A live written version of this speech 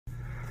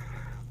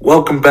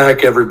Welcome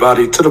back,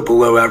 everybody, to the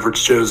Below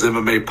Average Joe's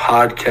MMA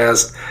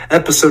podcast,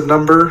 episode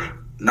number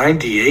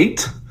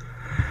 98.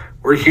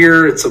 We're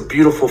here. It's a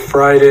beautiful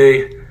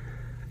Friday,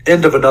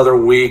 end of another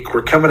week.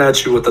 We're coming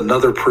at you with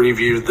another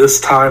preview,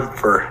 this time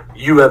for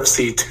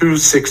UFC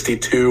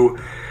 262.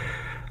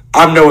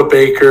 I'm Noah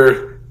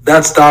Baker.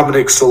 That's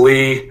Dominic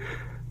Salee.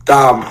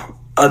 Dom,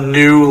 a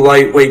new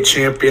lightweight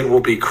champion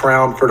will be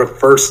crowned for the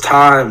first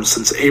time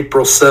since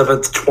April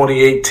 7th,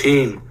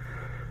 2018.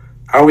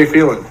 How are we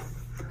feeling?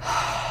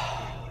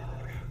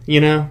 You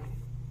know,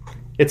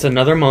 it's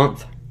another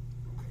month,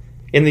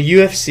 and the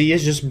UFC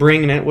is just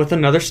bringing it with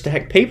another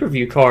stacked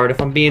pay-per-view card,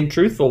 if I'm being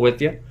truthful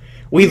with you.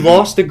 We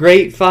lost a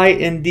great fight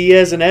in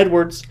Diaz and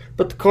Edwards,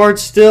 but the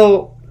card's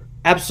still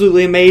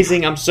absolutely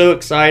amazing. I'm so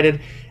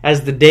excited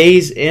as the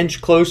days inch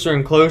closer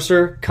and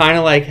closer, kind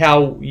of like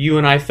how you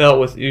and I felt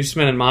with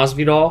Usman and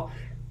Masvidal.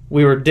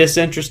 We were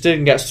disinterested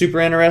and got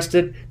super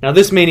interested. Now,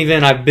 this main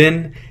event I've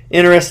been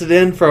interested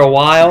in for a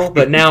while,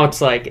 but now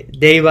it's like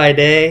day by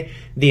day.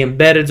 The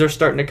embeds are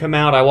starting to come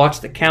out. I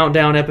watched the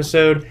countdown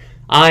episode.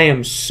 I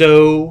am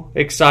so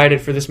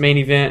excited for this main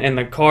event and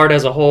the card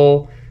as a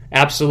whole.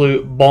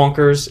 Absolute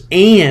bonkers.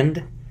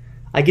 And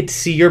I get to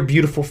see your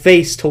beautiful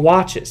face to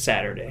watch it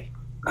Saturday.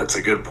 That's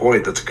a good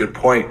point.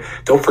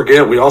 Don't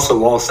forget, we also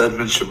lost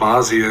Edmund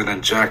Shahbazian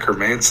and Jack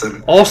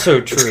Hermanson. Also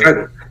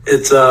true.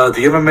 It's the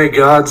MMA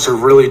gods are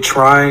really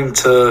trying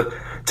to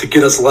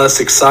get us less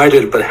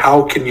excited, but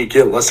how can you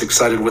get less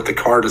excited with the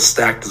card as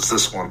stacked as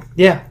this one?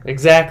 Yeah,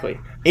 exactly.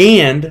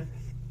 And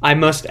I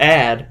must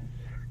add,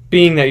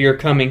 being that you're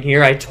coming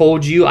here, I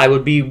told you I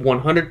would be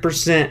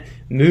 100%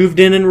 moved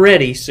in and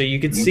ready so you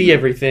could see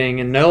everything.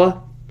 And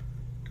Noah,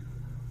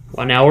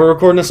 well, now we're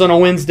recording this on a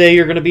Wednesday.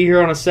 You're going to be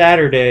here on a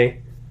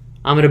Saturday.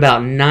 I'm at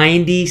about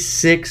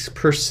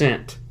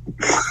 96%.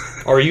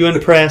 Are you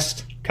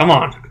impressed? Come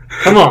on.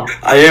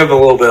 I am a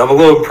little bit. I'm a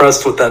little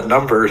impressed with that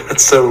number.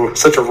 That's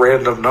such a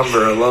random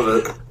number. I love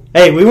it.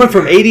 Hey, we went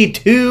from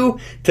 82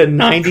 to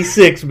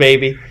 96,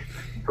 baby.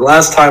 The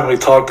last time we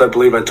talked, I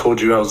believe I told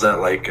you I was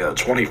at like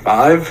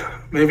 25,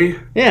 maybe.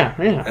 Yeah.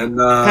 And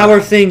how are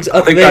things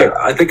up there?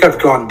 I think I've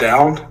gone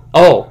down.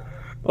 Oh,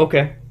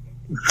 okay.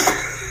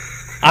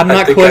 I'm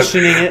not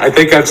questioning it. I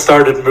think I've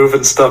started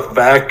moving stuff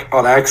back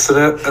on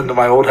accident into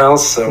my old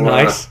house. So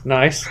nice.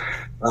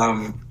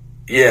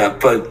 Yeah,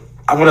 but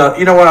I'm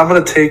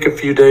gonna take a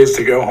few days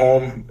to go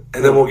home,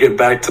 and then we'll get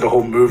back to the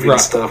whole moving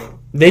stuff.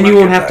 Then you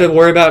won't have to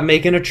worry about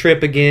making a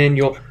trip again.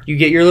 You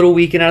get your little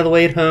weekend out of the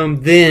way at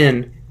home.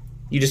 Then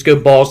you just go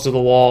balls to the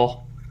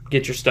wall,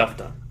 get your stuff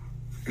done.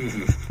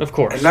 Mm-hmm. Of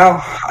course. And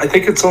now I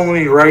think it's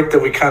only right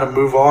that we kind of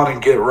move on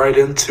and get right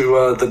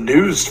into the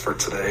news for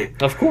today.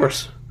 Of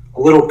course.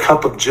 A little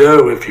cup of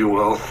Joe, if you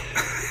will.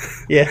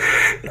 Yeah.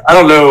 I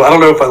don't know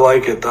if I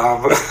like it,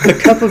 Dom. The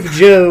cup of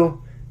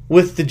Joe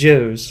with the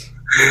Joes.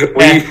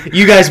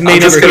 You guys may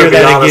never hear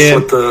that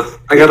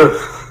again.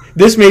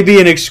 This may be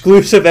an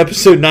exclusive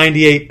episode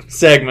 98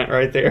 segment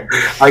right there.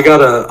 I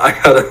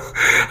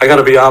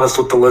gotta be honest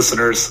with the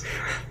listeners.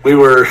 We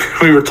were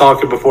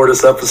talking before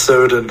this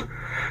episode, and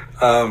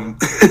Dom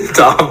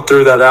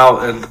threw that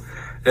out, and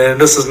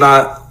this is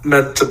not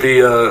meant to be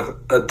a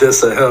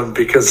diss at him,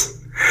 because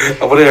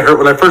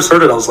when I first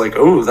heard it, I was like,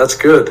 "Oh, that's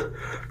good,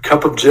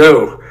 cup of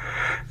Joe."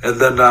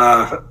 And then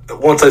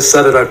once I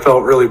said it, I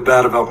felt really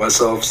bad about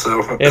myself.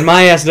 So, and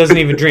my ass doesn't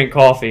even drink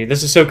coffee.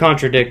 This is so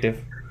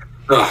contradictive.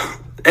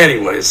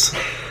 Anyways,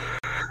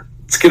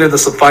 let's get into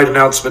some fight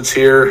announcements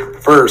here.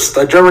 First,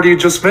 I already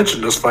just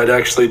mentioned this fight,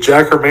 actually.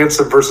 Jack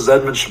Hermanson versus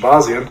Edmund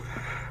Shahbazian.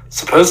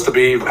 Supposed to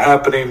be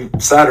happening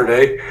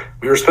Saturday.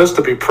 We were supposed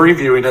to be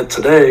previewing it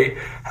today.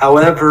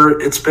 However,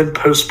 it's been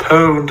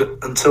postponed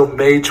until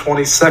May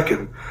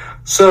 22nd.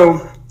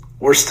 So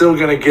we're still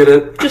going to get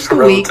it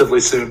relatively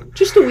soon.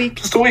 Just a week.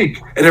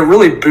 And it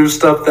really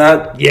boosts up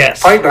that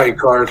fight night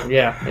card.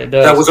 Yeah, it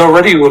does. That was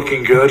already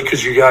looking good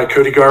because you got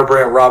Cody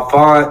Garbrandt, Rob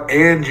Font,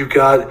 and you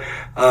got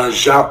Yan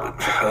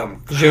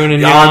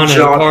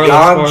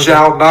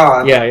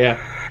Xiaonan. Yeah.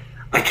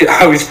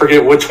 I always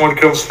forget which one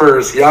comes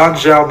first. Yan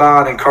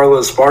Xiaonan and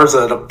Carlos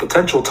Esparza, a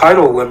potential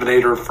title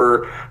eliminator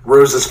for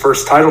Rose's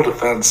first title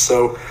defense.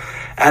 So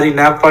adding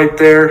that fight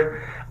there,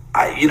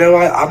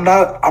 I'm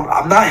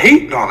not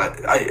hating on it.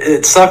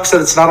 It sucks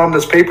that it's not on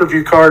this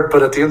pay-per-view card,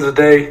 but at the end of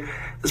the day,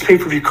 this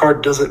pay-per-view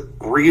card doesn't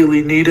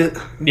really need it.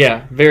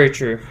 Yeah, very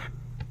true.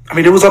 I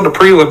mean, it was on the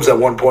prelims at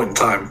one point in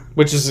time,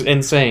 which is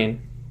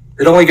insane.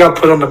 It only got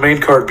put on the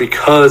main card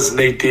because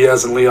Nate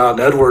Diaz and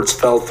Leon Edwards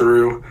fell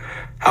through.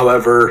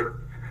 However,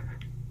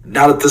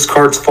 now that this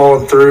card's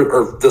fallen through,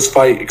 or this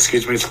fight,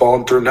 is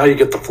fallen through, now you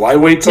get the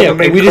flyweights on the main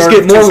card. Yeah, we just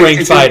get more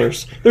ranked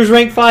fighters. There's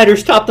ranked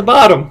fighters top to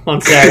bottom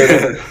on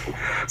Saturday.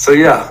 So,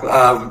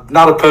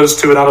 not opposed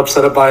to it, not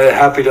upset by it.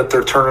 Happy that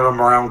they're turning them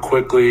around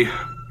quickly.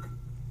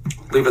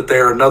 Leave it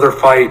there. Another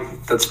fight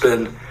that's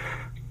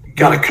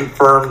got a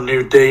confirmed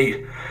new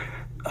date.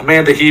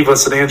 Amanda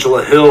Ribas and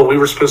Angela Hill. We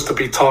were supposed to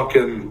be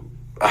talking,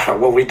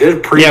 we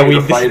did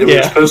preview the fight. We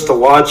were supposed to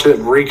watch it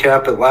and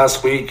recap it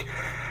last week.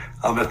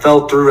 It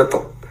fell through at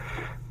the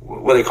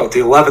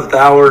 11th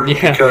hour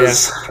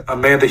because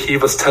Amanda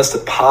Ribas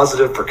tested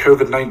positive for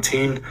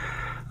COVID-19.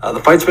 The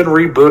fight's been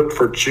rebooked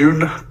for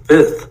June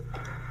 5th.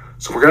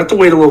 So we're going to have to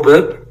wait a little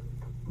bit.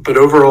 But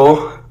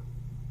overall,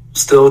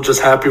 still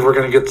just happy we're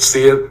going to get to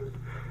see it.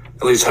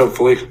 At least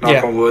hopefully,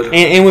 knock on wood.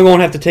 And we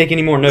won't have to take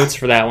any more notes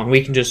for that one.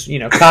 We can just,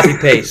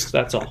 copy-paste.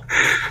 That's all.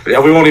 Yeah,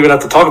 we won't even have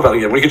to talk about it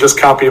again. We can just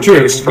copy and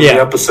paste from the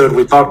episode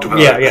we talked about.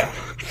 Yeah.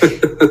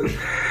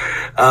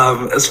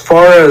 As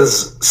far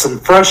as some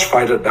fresh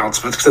fight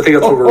announcements, because I think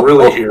that's what we're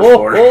really here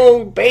for.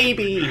 Oh,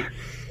 baby!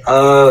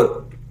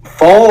 The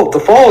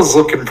fall is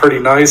looking pretty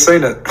nice,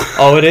 ain't it?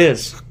 Oh, it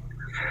is.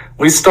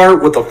 We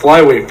start with a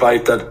flyweight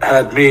fight that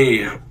had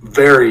me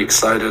very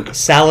excited.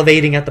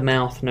 Salivating at the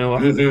mouth, Noah.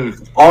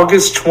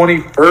 August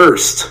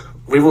 21st,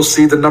 we will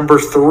see the number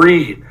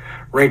 3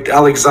 ranked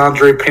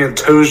Alexandre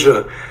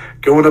Pantoja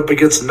going up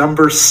against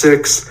number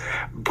 6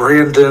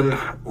 Brandon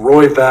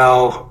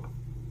Royval.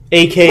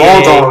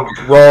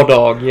 A.K.A. Raw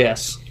Dog,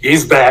 yes.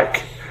 He's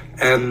back.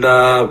 And,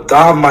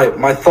 Dom,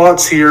 my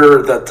thoughts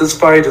here that this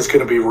fight is going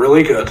to be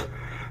really good.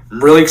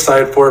 I'm really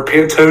excited for it.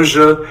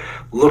 Pantoja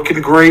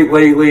looking great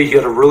lately. He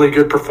had a really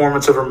good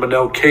performance over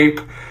Manel Cape.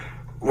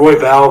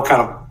 Royval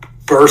kind of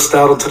burst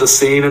out into the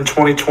scene in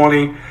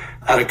 2020.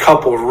 Had a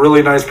couple of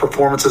really nice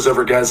performances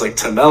over guys like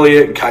Tim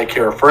Elliott and Kai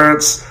Kara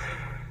France.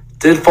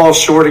 Did fall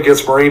short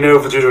against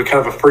Moreno due to a kind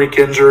of a freak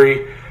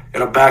injury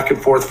in a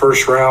back-and-forth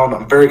first round.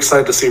 I'm very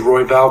excited to see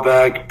Royval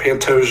back,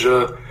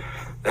 Pantoja.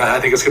 I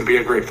think it's going to be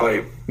a great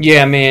fight.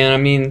 Yeah, man. I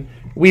mean,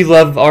 we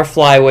love our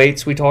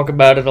flyweights. We talk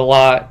about it a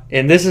lot.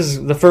 And this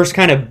is the first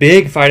kind of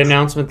big fight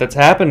announcement that's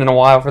happened in a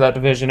while for that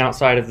division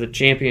outside of the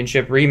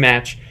championship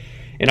rematch.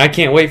 And I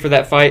can't wait for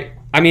that fight.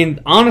 I mean,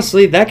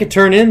 honestly, that could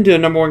turn into a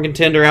number 1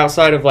 contender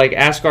outside of like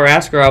Askar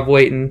Askarov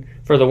waiting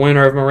for the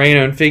winner of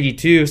Moreno and Figgy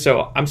too.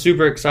 So I'm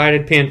super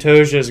excited.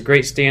 Pantoja is a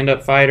great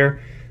stand-up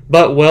fighter,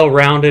 but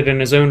well-rounded in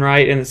his own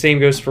right. And the same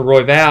goes for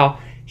Royval.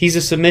 He's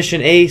a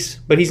submission ace,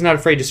 but he's not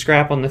afraid to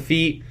scrap on the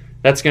feet.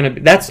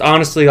 That's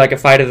honestly like a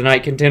fight of the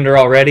night contender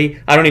already.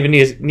 I don't even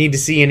need to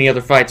see any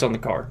other fights on the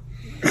card.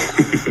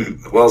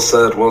 Well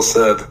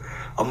said.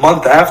 A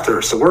month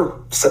after, so we're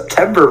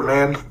September,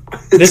 man.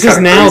 This is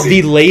now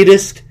crazy. The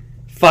latest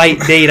fight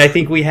date I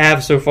think we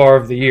have so far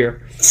of the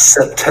year.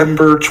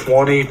 September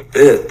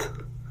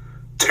 25th,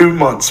 2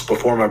 months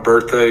before my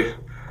birthday.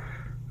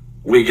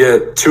 We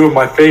get 2 of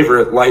my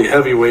favorite light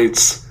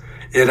heavyweights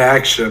in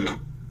action.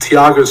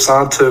 Thiago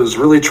Santos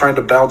really trying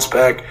to bounce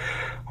back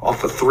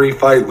off a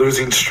 3-fight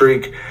losing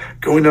streak,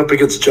 going up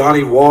against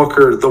Johnny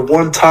Walker, the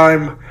one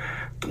time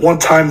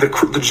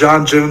the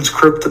John Jones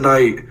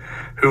kryptonite,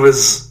 who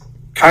is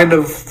kind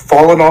of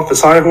fallen off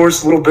his high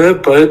horse a little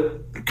bit,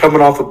 but coming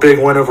off a big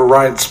win over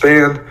Ryan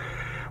Spann.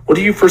 What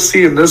do you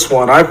foresee in this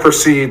one? I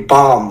foresee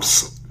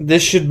bombs.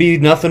 This should be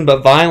nothing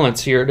but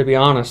violence here, to be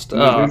honest.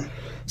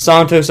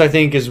 Santos, I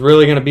think, is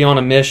really going to be on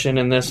a mission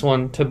in this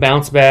one to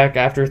bounce back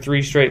after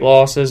 3 straight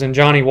losses, and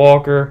Johnny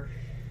Walker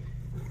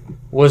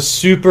was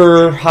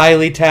super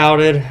highly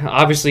touted,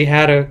 obviously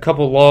had a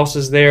couple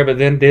losses there, but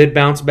then did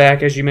bounce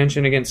back, as you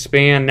mentioned, against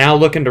Spann. Now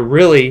looking to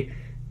really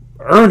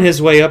earn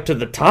his way up to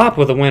the top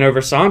with a win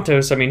over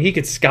Santos. I mean, he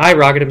could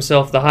skyrocket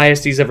himself the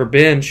highest he's ever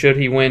been should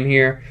he win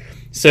here.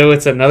 So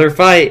it's another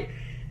fight.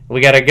 We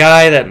got a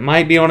guy that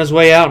might be on his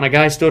way out and a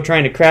guy still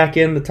trying to crack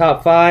in the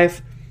top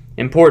 5.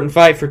 Important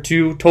fight for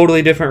 2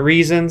 totally different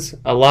reasons.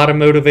 A lot of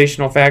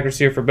motivational factors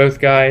here for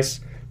both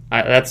guys.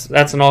 That's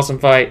an awesome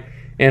fight.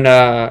 And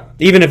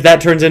even if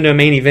that turns into a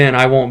main event,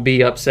 I won't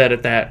be upset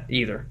at that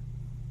either.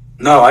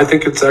 No, I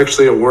think it's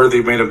actually a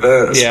worthy main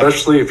event,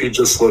 especially if you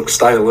just look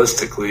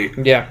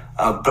stylistically. Yeah.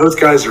 Both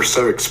guys are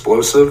so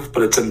explosive,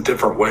 but it's in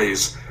different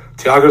ways.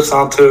 Thiago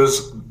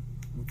Santos,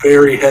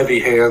 very heavy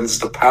hands.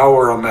 The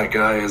power on that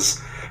guy is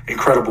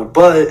incredible,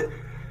 but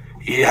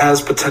he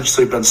has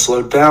potentially been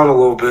slowed down a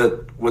little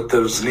bit with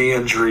those knee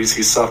injuries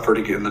he suffered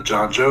in the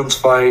John Jones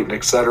fight and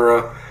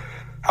etc.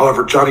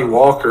 However, Johnny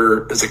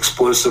Walker is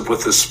explosive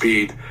with his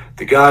speed.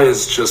 The guy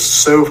is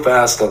just so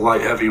fast at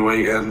light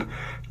heavyweight and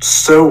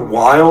so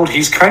wild.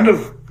 He's kind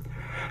of,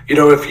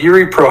 if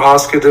Yuri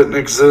Prohaska didn't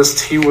exist,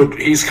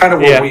 he's kind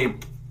of what we,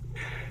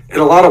 in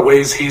a lot of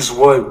ways, he's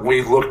what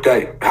we looked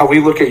at, how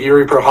we look at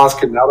Yuri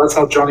Prohaska now. That's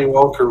how Johnny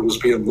Walker was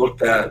being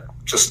looked at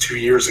just 2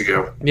 years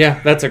ago. Yeah,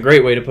 that's a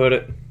great way to put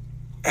it.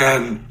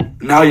 And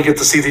now you get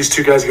to see these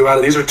 2 guys go at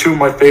it. These are 2 of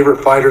my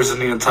favorite fighters in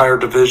the entire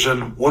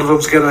division. One of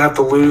them's going to have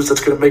to lose.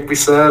 That's going to make me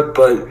sad,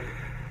 but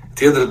at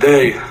the end of the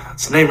day,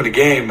 it's the name of the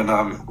game, and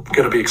I'm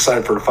going to be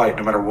excited for the fight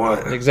no matter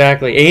what.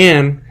 Exactly,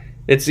 and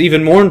it's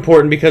even more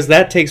important because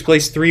that takes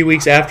place 3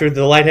 weeks after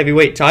the light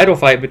heavyweight title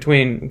fight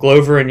between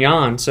Glover and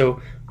Jan.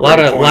 So a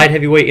lot of light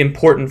heavyweight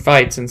important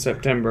fights in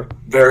September.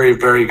 Very,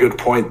 very good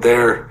point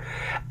there.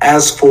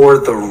 As for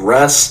the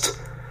rest,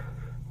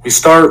 we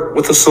start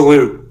with a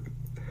salute.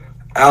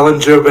 Alan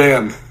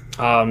Jouban.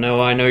 Oh,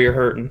 no, I know you're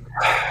hurting.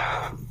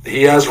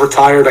 He has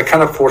retired. I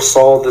kind of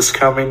foresaw this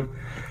coming.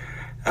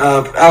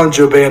 Alan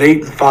Jouban,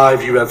 8-5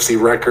 UFC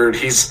record.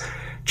 He's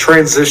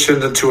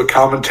transitioned into a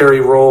commentary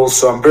role,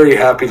 so I'm very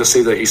happy to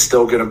see that he's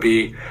still going to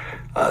be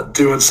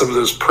doing some of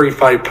those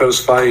pre-fight,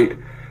 post-fight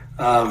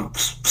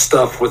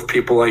stuff with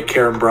people like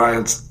Karen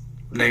Bryant's,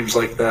 names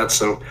like that.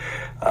 So,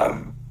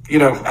 Alan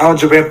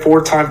Jouban,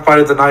 4-time Fight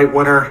of the Night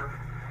winner.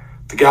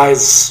 The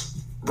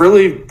guy's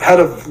really had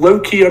a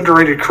low-key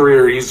underrated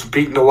career. He's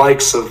beaten the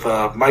likes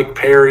of Mike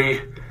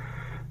Perry.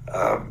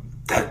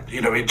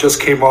 He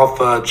just came off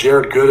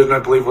Jared Gooden, I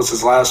believe, was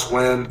his last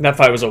win. That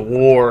fight was a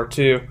war,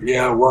 too.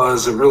 Yeah, it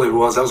was. It really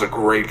was. That was a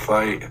great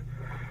fight.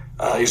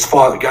 He's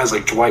fought guys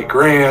like Dwight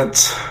Grant.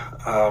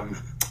 Why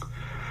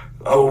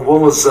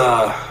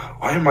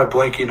am I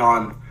blanking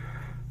on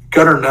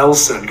Gunnar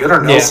Nelson?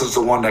 Gunnar Nelson's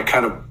the one that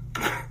kind of,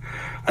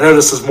 I know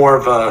this is more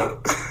of a,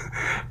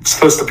 it's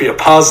supposed to be a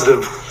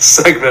positive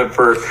segment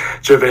for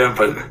Jouban,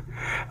 but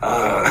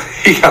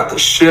he got the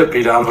shit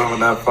beat out of him in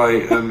that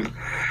fight.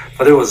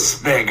 But it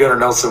was, man, Gunnar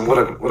Nelson,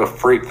 what a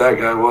freak that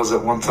guy was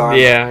at one time.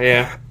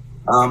 Yeah.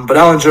 But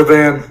Alan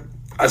Jouban,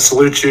 I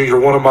salute you.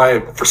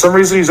 You're for some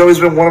reason, he's always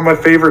been one of my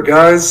favorite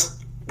guys.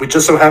 We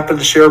just so happen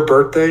to share a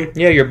birthday.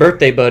 Yeah, your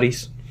birthday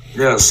buddies.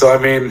 Yeah, so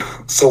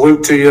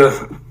salute to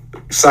you.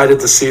 Excited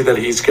to see that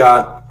he's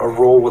got a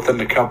role within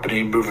the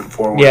company moving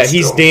forward. Yeah,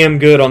 he's damn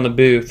good on the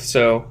booth,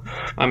 so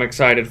I'm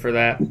excited for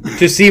that.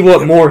 To see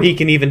what more he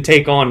can even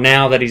take on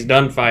now that he's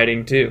done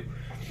fighting, too.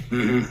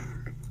 Mm-hmm.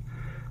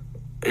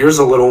 Here's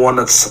a little one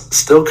that's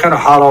still kind of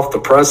hot off the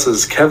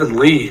presses. Kevin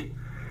Lee.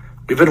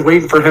 We've been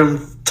waiting for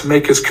him to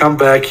make his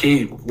comeback.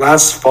 He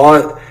last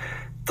fought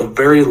the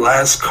very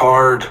last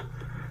card,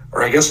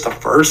 or I guess the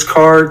first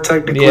card,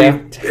 technically,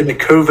 in the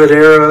COVID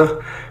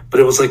era. But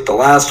it was like the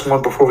last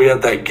one before we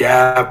had that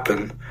gap,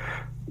 and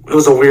it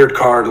was a weird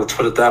card, let's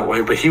put it that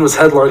way. But he was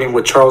headlining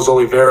with Charles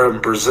Oliveira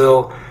in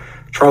Brazil.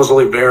 Charles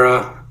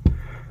Oliveira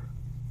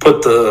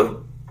put the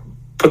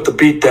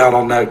beat down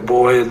on that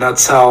boy, and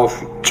that's how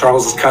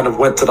Charles kind of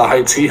went to the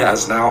heights he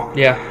has now.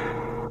 Yeah.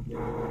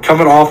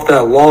 Coming off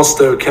that loss,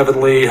 though,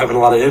 Kevin Lee having a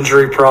lot of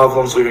injury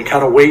problems. We've been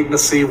kind of waiting to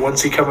see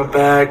when's he coming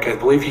back. I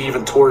believe he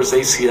even tore his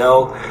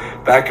ACL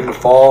back in the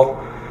fall.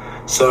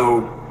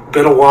 So,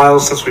 been a while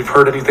since we've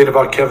heard anything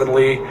about Kevin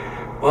Lee.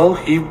 Well,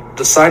 he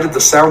decided to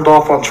sound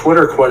off on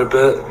Twitter quite a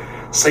bit,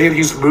 saying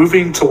he's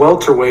moving to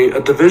welterweight, a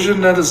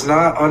division that is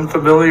not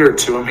unfamiliar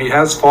to him. He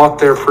has fought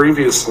there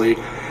previously.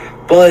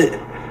 But,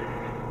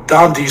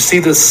 Dom, do you see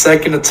this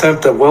second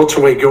attempt at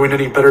welterweight going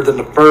any better than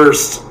the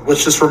first?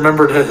 Let's just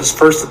remember that his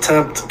first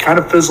attempt kind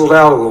of fizzled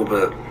out a little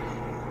bit.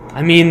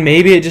 I mean,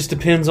 maybe it just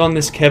depends on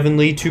this Kevin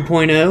Lee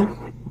 2.0.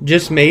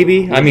 Just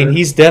maybe. Mm-hmm. I mean,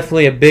 he's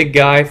definitely a big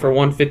guy for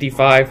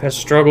 155, has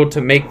struggled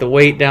to make the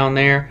weight down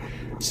there.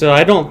 So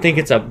I don't think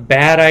it's a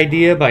bad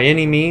idea by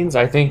any means.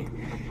 I think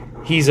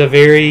he's a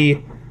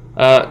very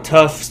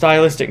tough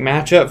stylistic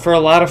matchup for a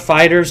lot of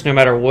fighters, no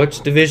matter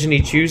which division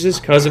he chooses,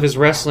 because of his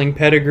wrestling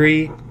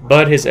pedigree,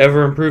 but his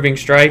ever-improving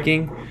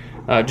striking.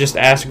 Just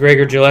ask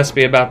Gregor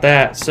Gillespie about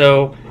that.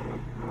 So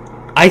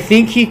I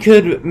think he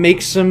could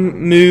make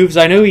some moves.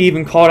 I know he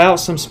even called out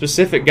some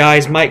specific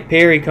guys. Mike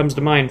Perry comes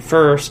to mind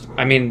first.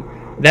 I mean,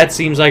 that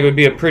seems like it would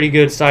be a pretty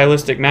good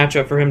stylistic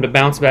matchup for him to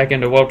bounce back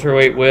into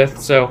welterweight with.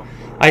 So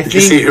Did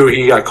you see who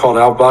he got called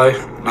out by?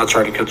 I'm not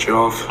trying to cut you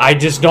off. I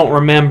just don't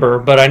remember,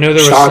 but I know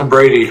there was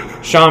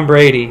Sean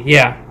Brady,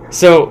 yeah.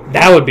 So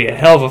that would be a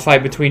hell of a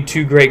fight between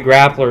two great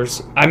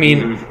grapplers. I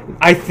mean,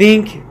 I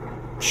think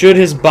should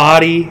his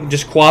body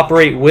just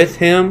cooperate with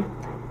him,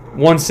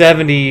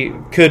 170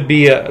 could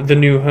be the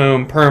new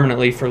home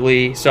permanently for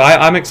Lee. So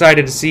I'm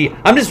excited to see.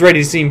 I'm just ready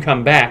to see him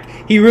come back.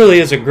 He really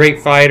is a great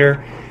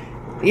fighter.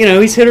 You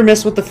know, he's hit or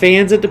miss with the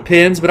fans. It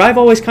depends. But I've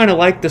always kind of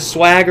liked the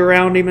swag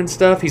around him and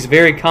stuff. He's a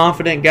very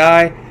confident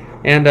guy.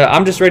 And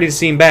I'm just ready to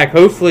see him back.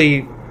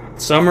 Hopefully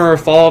summer or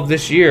fall of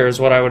this year is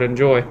what I would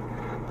enjoy.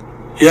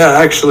 Yeah,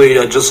 actually,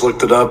 I just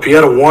looked it up. He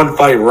had a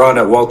one-fight run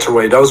at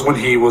welterweight. That was when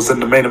he was in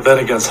the main event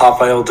against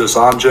Rafael dos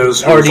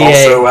Anjos, who was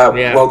also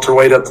at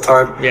welterweight at the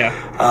time. Yeah.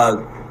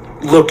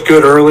 Looked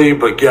good early,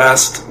 but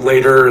gassed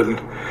later, and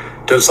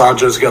dos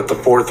Anjos got the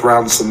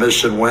fourth-round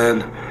submission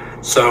win.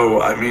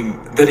 So, I mean,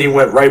 then he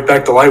went right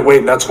back to lightweight,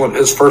 and that's when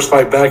his first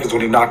fight back is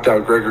when he knocked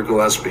out Gregor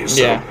Gillespie.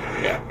 So,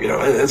 you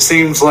know, it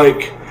seems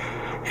like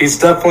he's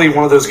definitely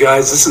one of those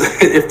guys.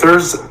 If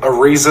there's a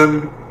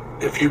reason,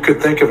 if you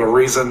could think of a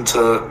reason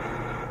to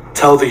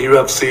tell the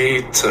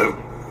UFC to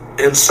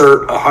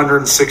insert a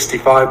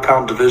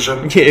 165-pound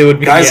division, it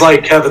would be, guys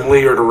like Kevin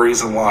Lee are the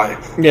reason why.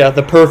 Yeah,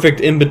 the perfect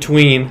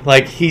in-between.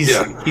 Like, he's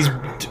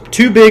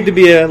too big to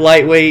be a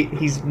lightweight.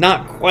 He's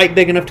not quite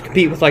big enough to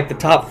compete with, like, the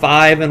top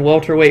 5 in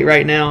welterweight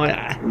right now.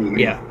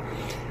 Yeah.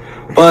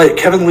 But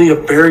Kevin Lee, a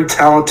very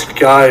talented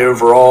guy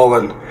overall,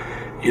 and,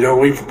 you know,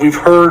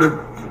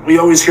 we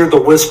always hear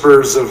the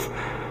whispers of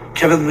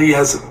Kevin Lee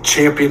has a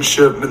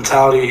championship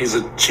mentality. He's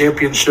a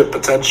championship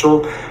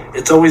potential.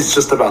 It's always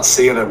just about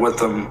seeing it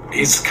with him.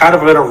 He's kind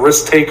of been a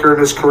risk taker in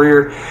his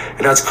career,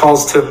 and that's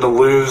caused him to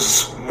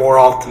lose more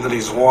often than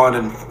he's won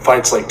in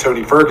fights like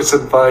Tony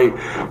Ferguson fight,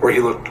 where he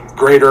looked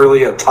great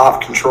early at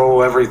top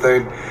control,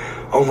 everything,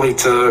 only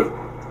to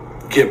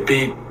get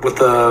beat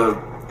with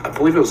I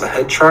believe it was a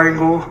head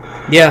triangle.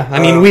 Yeah, I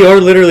mean, we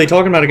are literally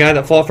talking about a guy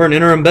that fought for an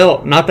interim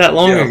belt not that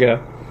long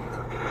ago.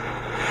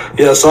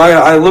 Yeah, so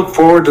I look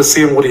forward to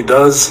seeing what he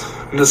does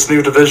in this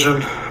new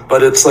division,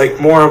 but it's like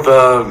more of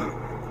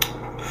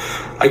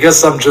I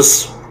guess I'm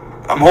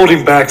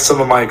holding back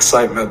some of my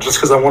excitement just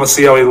because I want to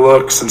see how he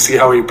looks and see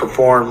how he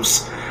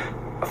performs.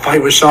 A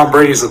fight with Sean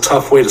Brady is a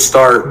tough way to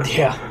start.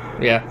 Yeah.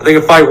 I think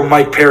a fight with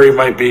Mike Perry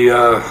might be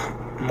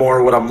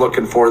more what I'm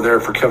looking for there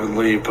for Kevin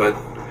Lee, but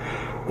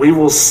we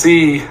will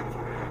see.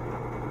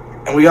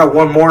 And we got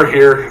one more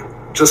here,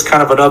 just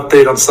kind of an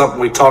update on something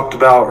we talked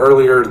about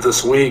earlier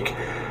this week.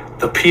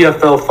 The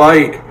PFL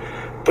fight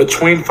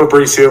between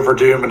Fabricio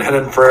Verdum and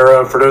Renan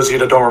Ferreira. For those of you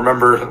that don't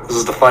remember, this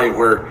is the fight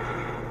where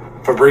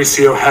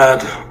Fabricio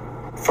had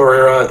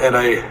Ferreira in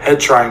a head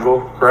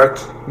triangle,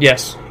 correct?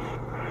 Yes.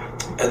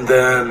 And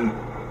then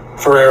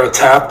Ferreira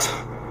tapped.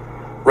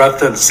 Ref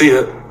didn't see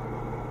it.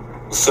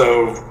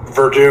 So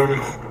Verdum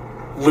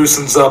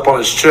loosens up on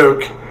his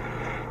choke.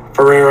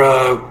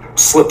 Ferreira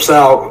slips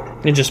out.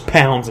 And just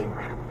pounds him.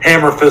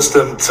 Hammer fist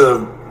him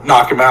to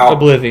knock him out.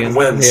 Oblivion. And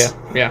wins.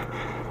 Yeah.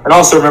 And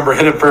also remember,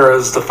 Renan Ferreira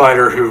is the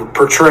fighter who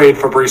portrayed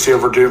Fabricio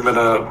Verdum in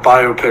a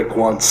biopic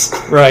once.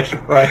 Right.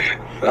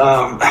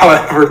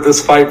 However,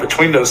 this fight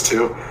between those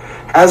two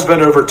has been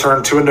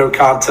overturned to a no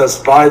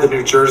contest by the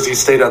New Jersey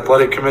State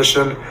Athletic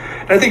Commission.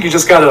 And I think you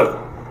just got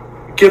to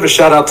give a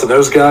shout out to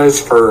those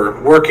guys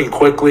for working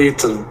quickly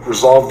to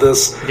resolve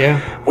this.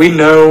 Yeah. We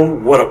know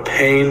what a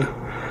pain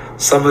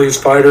some of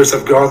these fighters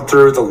have gone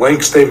through, the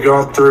lengths they've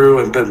gone through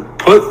and been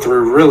put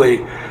through,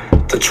 really,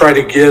 to try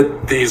to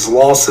get these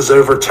losses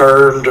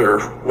overturned or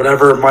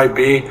whatever it might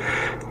be.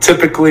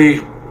 Typically,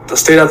 the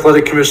State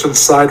Athletic Commission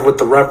side with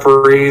the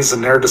referees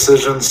and their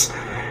decisions.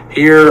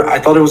 Here, I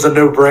thought it was a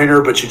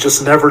no-brainer, but you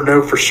just never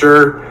know for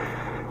sure.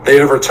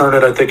 They overturn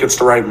it. I think it's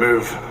the right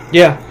move.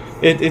 Yeah,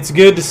 it's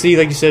good to see,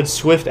 like you said,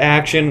 swift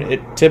action.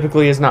 It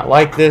typically is not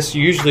like this.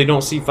 You usually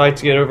don't see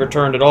fights get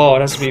overturned at all.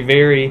 It has to be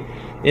very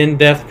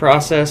in-depth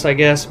process, I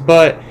guess.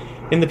 But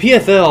in the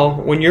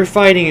PFL, when you're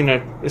fighting in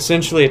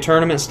essentially a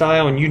tournament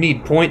style and you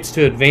need points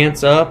to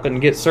advance up and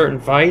get certain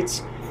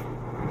fights,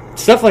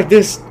 stuff like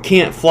this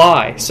can't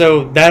fly.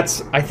 So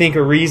that's, I think,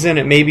 a reason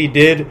it maybe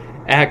did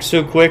act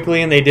so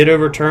quickly and they did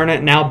overturn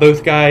it. Now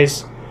both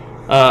guys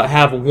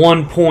have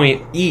 1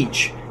 point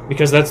each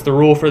because that's the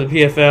rule for the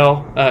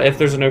PFL. If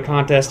there's a no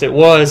contest, it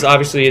was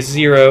obviously a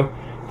 0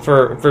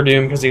 for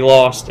Verdum because he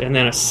lost, and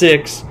then a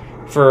 6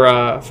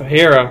 for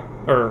Ferreira,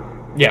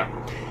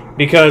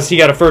 because he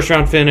got a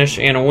first-round finish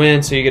and a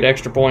win, so you get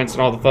extra points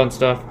and all the fun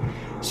stuff.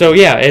 So,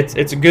 yeah,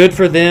 it's good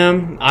for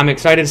them. I'm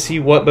excited to see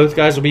what both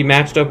guys will be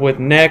matched up with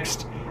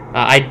next.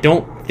 I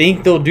don't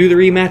think they'll do the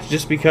rematch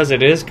just because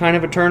it is kind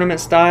of a tournament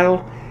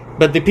style,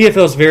 but the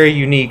PFL is very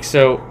unique.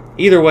 So,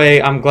 either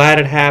way, I'm glad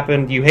it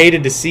happened. You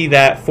hated to see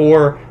that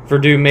for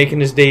Verdum making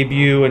his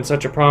debut and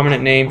such a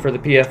prominent name for the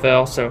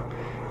PFL. So,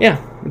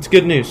 yeah, it's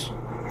good news.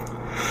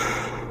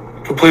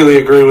 Completely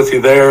agree with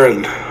you there,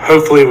 and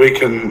hopefully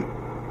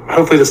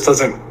this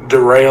doesn't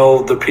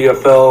derail the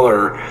PFL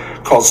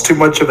or cause too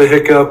much of a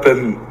hiccup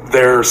in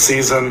their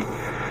season.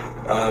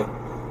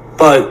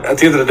 But at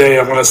the end of the day,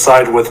 I'm going to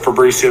side with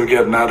Fabricio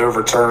getting that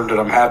overturned,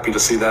 and I'm happy to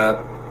see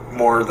that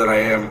more than I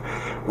am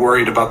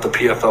worried about the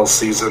PFL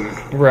season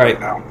right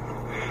now.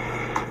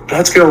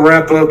 That's going to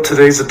wrap up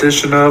today's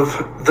edition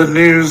of the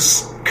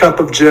News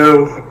Cup of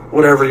Joe,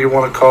 whatever you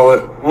want to call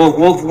it.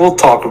 We'll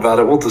talk about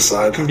it. We'll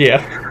decide.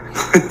 Yeah.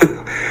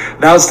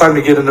 Now it's time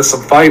to get into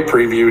some fight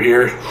preview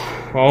here.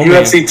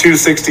 UFC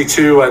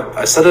 262,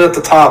 I said it at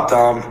the top,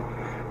 Dom.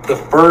 The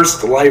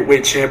first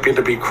lightweight champion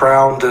to be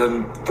crowned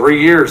in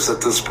 3 years at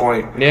this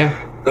point. Yeah.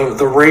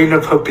 The reign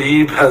of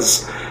Khabib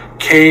has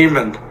came,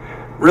 and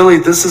really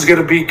this is going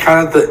to be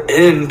kind of the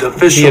end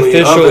officially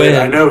of it.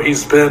 I know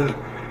he's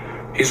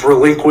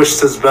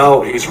relinquished his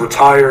belt, he's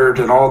retired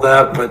and all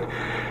that, but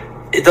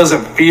it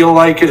doesn't feel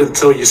like it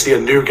until you see a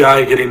new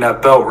guy getting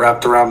that belt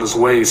wrapped around his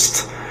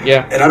waist.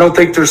 Yeah. And I don't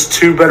think there's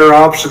two better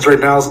options right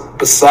now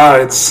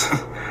besides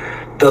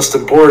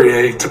Dustin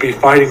Poirier to be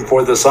fighting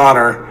for this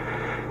honor.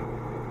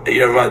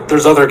 You know,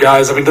 there's other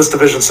guys. I mean, this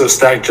division's so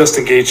stacked.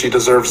 Justin Gaethje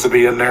deserves to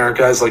be in there,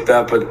 guys like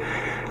that. But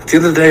at the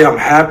end of the day, I'm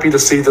happy to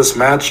see this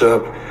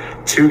matchup.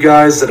 Two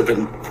guys that have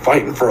been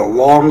fighting for a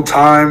long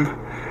time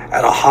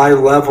at a high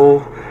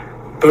level,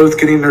 both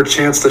getting their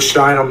chance to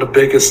shine on the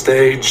biggest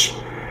stage.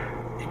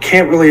 You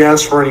can't really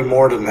ask for any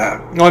more than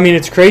that. No, I mean,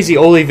 it's crazy.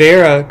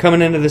 Oliveira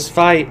coming into this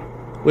fight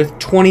with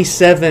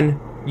 27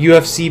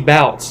 UFC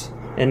bouts,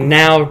 and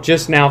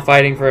just now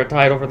fighting for a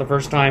title for the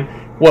first time.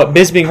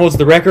 Bisping holds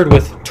the record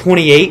with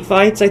 28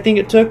 fights, I think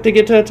it took to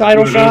get to a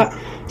title shot.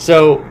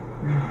 So,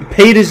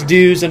 paid his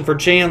dues, and for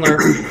Chandler,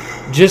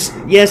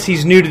 yes,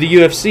 he's new to the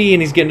UFC,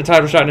 and he's getting a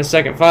title shot in his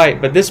second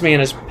fight, but this man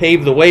has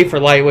paved the way for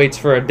lightweights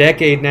for a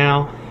decade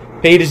now,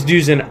 paid his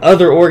dues in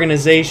other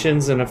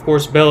organizations, and of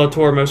course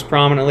Bellator most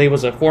prominently,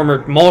 was a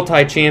former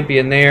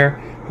multi-champion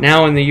there,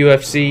 now in the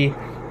UFC.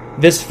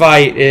 This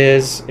fight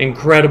is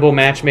incredible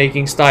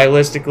matchmaking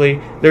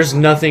stylistically. There's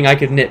nothing I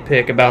could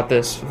nitpick about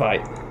this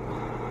fight.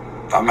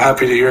 I'm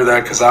happy to hear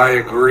that because I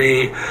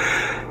agree.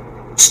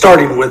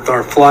 Starting with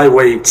our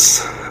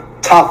flyweights,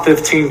 top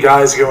 15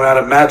 guys going at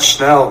it. Matt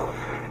Schnell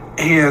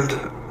and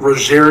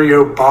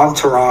Rogerio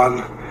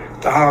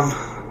Bontoran.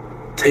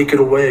 Dom, take it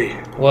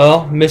away.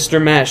 Well,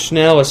 Mr. Matt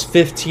Schnell is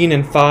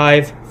 15-5,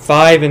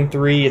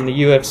 5-3 in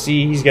the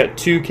UFC. He's got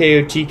 2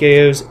 KO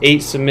TKOs,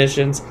 8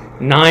 submissions,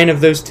 9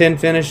 of those 10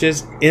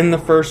 finishes in the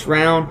first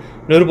round.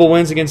 Notable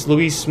wins against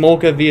Luis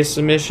Smolka via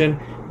submission,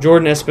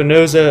 Jordan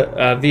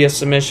Espinoza via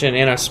submission,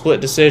 and a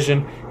split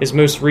decision. His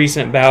most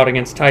recent bout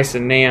against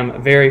Tyson Nam. A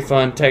very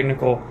fun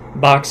technical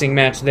boxing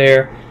match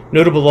there.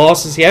 Notable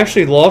losses, he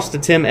actually lost to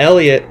Tim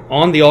Elliott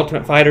on The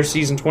Ultimate Fighter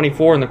Season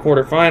 24 in the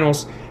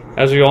quarterfinals.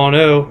 As we all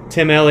know,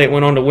 Tim Elliott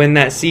went on to win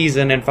that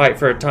season and fight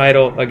for a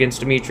title against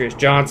Demetrius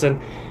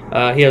Johnson.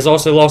 He has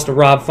also lost to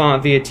Rob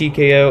Font via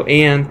TKO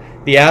and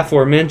the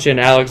aforementioned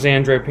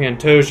Alexandre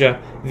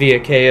Pantoja via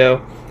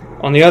KO.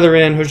 On the other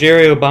end,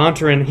 Rogerio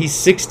Bontoran, he's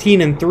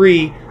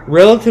 16-3,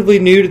 relatively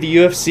new to the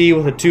UFC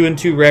with a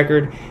 2-2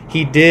 record.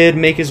 He did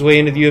make his way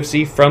into the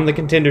UFC from the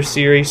Contender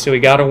Series, so he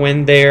got a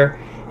win there.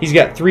 He's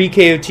got 3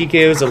 KO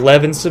TKOs,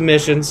 11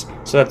 submissions,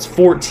 so that's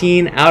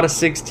 14 out of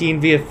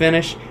 16 via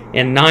finish,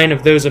 and 9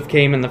 of those have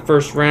came in the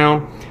first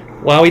round.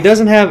 While he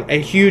doesn't have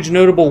a huge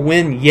notable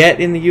win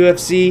yet in the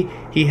UFC,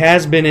 he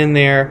has been in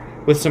there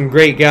with some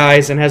great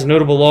guys and has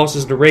notable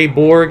losses to Ray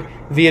Borg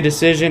via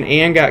decision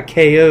and got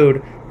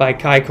KO'd by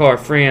Kai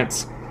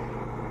Kara-France.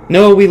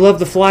 Noah, we love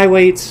the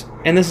flyweights,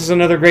 and this is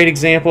another great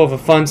example of a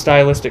fun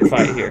stylistic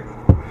fight here.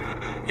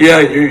 Yeah,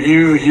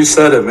 you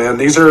said it, man.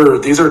 These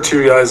are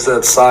two guys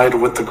that side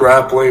with the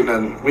grappling,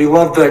 and we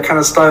love that kind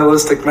of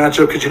stylistic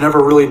matchup because you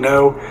never really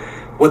know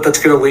what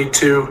that's going to lead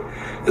to.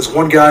 Is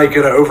one guy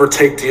going to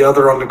overtake the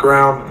other on the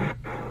ground?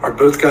 Are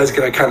both guys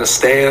going to kind of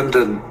stand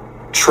and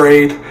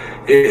trade?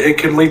 It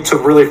can lead to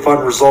really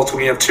fun results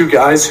when you have two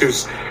guys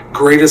whose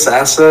greatest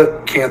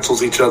asset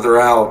cancels each other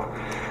out.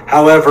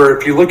 However,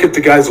 if you look at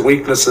the guys'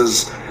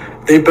 weaknesses,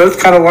 they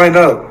both kind of line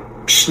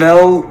up.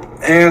 Schnell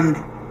and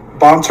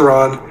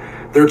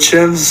Bontoran, their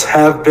chins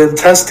have been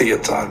testy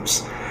at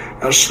times.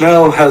 Now,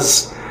 Schnell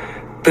has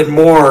been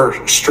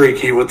more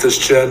streaky with his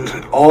chin.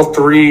 All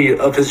 3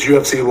 of his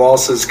UFC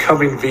losses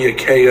coming via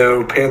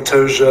KO,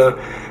 Pantoja,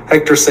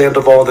 Hector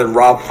Sandoval, and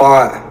Rob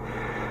Font.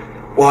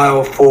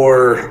 While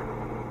for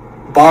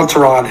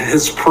Bontoran,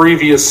 his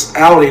previous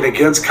outing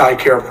against Kai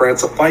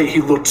Kara-France, a fight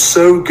he looked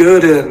so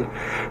good in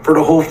for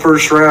the whole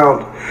first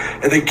round,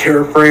 and then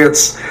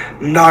Kara-France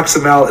knocks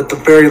him out at the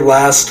very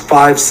last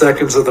 5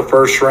 seconds of the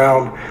first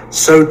round.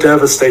 So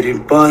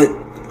devastating, but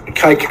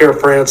Kai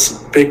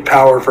Kara-France, big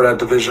power for that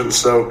division,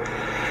 so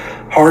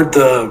hard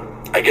to,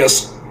 I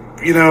guess,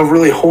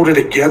 really hold it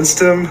against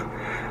him.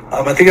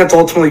 I think that's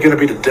ultimately going to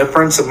be the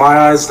difference in my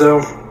eyes,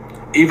 though.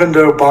 Even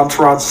though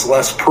Bontoran's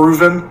less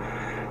proven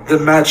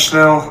than Matt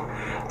Schnell,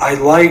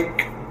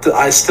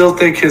 I still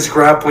think his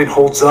grappling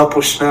holds up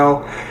with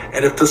Schnell.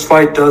 And if this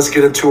fight does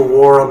get into a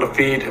war on the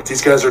feet, if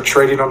these guys are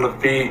trading on the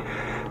feet,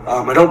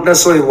 I don't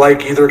necessarily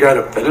like either guy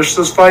to finish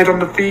this fight on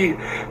the feet,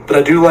 but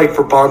I do like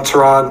for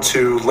Bontoran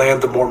to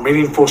land the more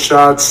meaningful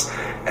shots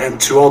and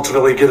to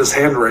ultimately get his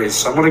hand raised.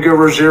 So I'm going to go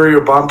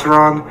Rogerio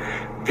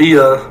Bontoran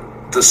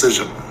via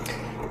decision.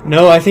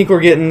 No, I think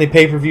we're getting the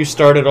pay-per-view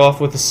started off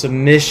with a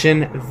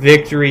submission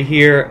victory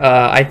here.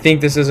 I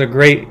think this is a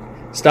great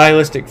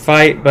stylistic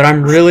fight, but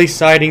I'm really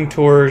siding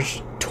toward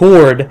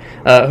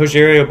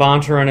Rogerio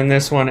Bontoran in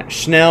this one.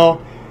 Schnell,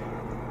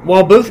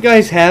 while both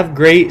guys have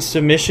great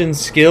submission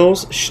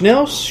skills,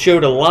 Schnell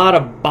showed a lot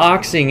of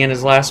boxing in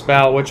his last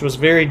bout, which was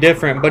very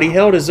different, but he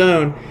held his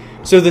own.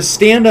 So the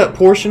stand-up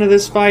portion of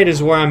this fight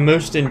is where I'm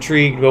most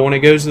intrigued, but when it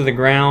goes to the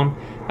ground,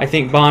 I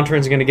think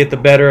Bontoran's going to get the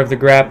better of the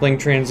grappling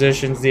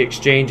transitions, the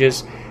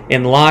exchanges,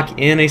 and lock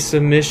in a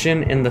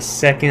submission in the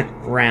second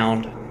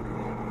round.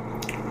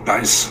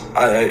 Nice.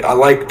 I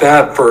like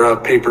that for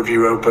a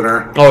pay-per-view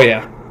opener. Oh,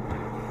 yeah.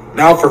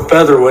 Now for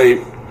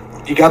featherweight,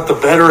 you got the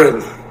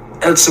veteran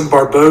Edson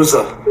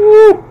Barboza.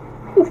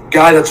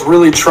 Guy that's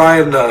really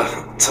trying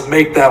to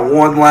make that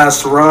one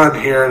last run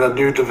here in a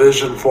new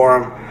division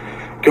for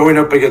him. Going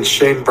up against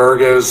Shane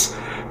Burgos,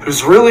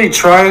 who's really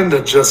trying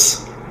to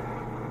just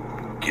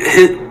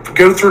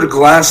go through the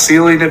glass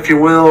ceiling, if you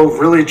will,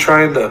 really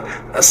trying to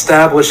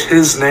establish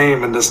his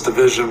name in this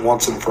division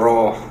once and for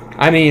all.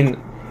 I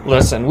mean,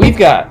 listen, we've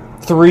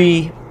got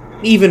 3,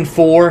 even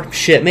 4,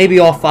 maybe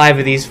all 5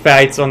 of these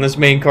fights on this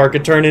main card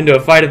could turn into a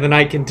fight of the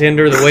night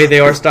contender the way they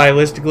are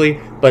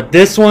stylistically. But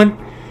this one,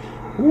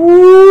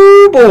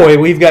 woo boy,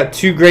 we've got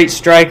 2 great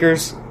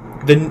strikers.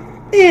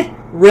 The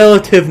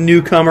relative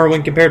newcomer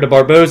when compared to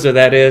Barboza,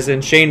 that is,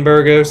 and Shane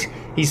Burgos.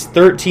 He's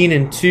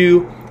 13-2,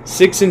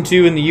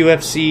 6-2 in the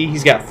UFC.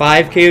 He's got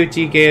 5 KO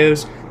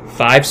TKOs,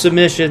 5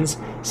 submissions,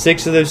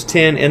 6 of those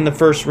 10 in the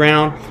first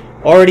round.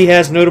 Already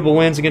has notable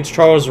wins against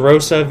Charles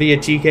Rosa via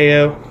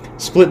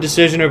TKO, split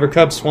decision over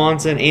Cub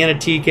Swanson, and a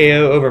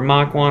TKO over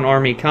Makwan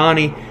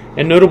Armikani.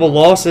 And notable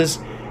losses,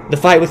 the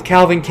fight with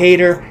Calvin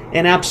Kattar,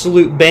 an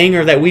absolute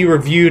banger that we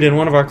reviewed in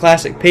one of our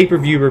classic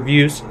pay-per-view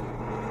reviews.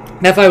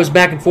 That fight was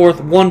back and forth,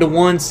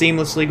 1-1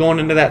 seamlessly going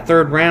into that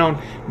third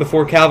round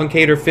before Calvin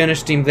Kattar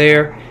finished him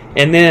there.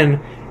 And then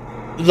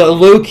the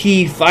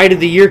low-key fight of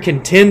the year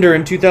contender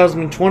in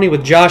 2020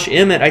 with Josh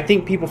Emmett. I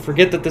think people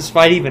forget that this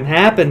fight even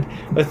happened.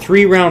 A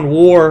 3-round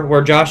war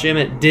where Josh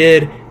Emmett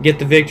did get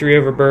the victory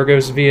over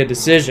Burgos via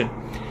decision.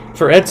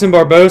 For Edson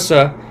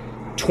Barboza,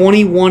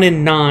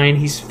 21-9.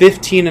 He's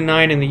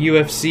 15-9 in the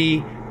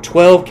UFC.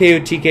 12 KO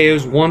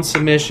TKOs, 1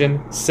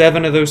 submission,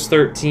 7 of those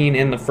 13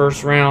 in the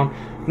first round.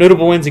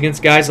 Notable wins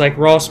against guys like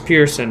Ross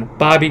Pearson,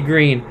 Bobby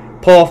Green,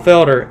 Paul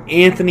Felder,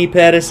 Anthony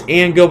Pettis,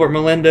 and Gilbert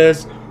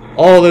Melendez.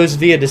 All those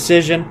via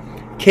decision.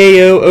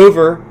 KO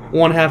over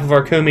one half of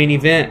our co-main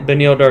event,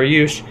 Beneil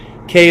Dariush.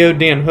 KO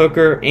Dan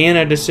Hooker, and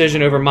a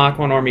decision over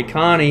Makwan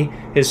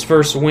Armikani, his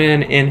first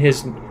win in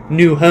his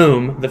new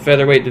home, the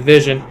featherweight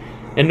division.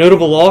 And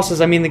notable losses,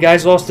 the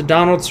guys lost to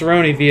Donald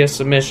Cerrone via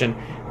submission.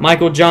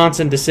 Michael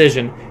Johnson,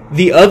 decision.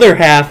 The other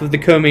half of the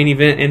co-main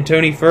event, and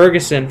Tony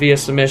Ferguson via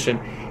submission.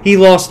 He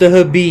lost to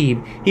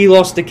Habib. He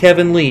lost to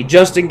Kevin Lee,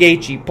 Justin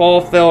Gaethje,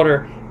 Paul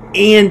Felder,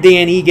 and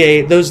Dan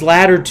Ige. Those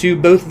latter two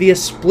both via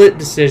split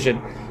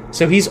decision.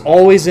 So he's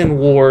always in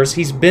wars.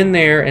 He's been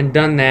there and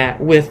done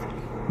that with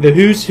the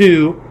who's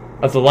who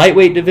of the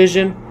lightweight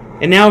division.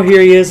 And now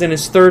here he is in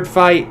his third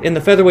fight in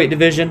the featherweight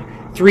division.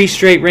 3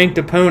 straight ranked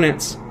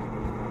opponents.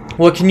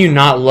 What can you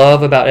not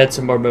love about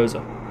Edson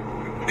Barboza?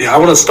 Yeah, I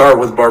want to start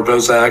with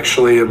Barboza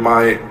actually in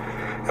my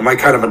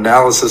kind of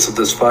analysis of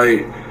this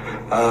fight.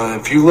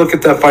 If you look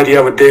at that fight he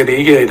had with Dan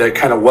Ige that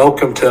kind of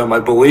welcomed him, I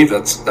believe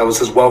that was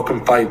his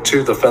welcome fight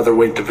to the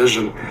featherweight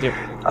division.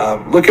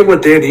 Yep. Look at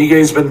what Dan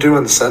Ige's been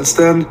doing since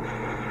then.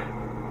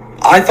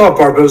 I thought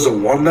Barboza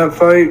won that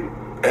fight,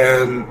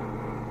 and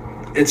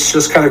it's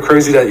just kind of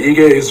crazy that Ige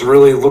is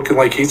really looking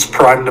like he's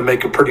primed to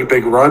make a pretty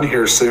big run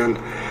here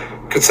soon,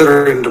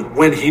 considering the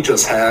win he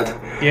just had.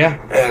 Yeah.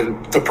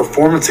 And the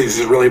performances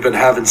he's really been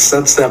having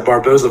since that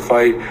Barboza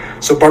fight.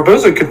 So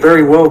Barboza could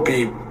very well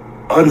be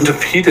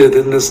undefeated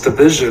in this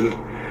division.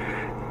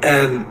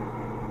 And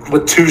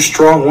with 2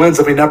 strong wins,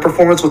 that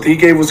performance with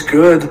Ige was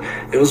good.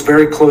 It was a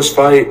very close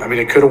fight.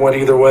 It could have went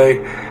either way.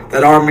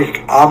 That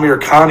Amir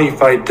Khani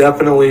fight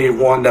definitely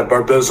one that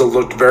Barboza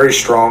looked very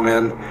strong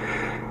in.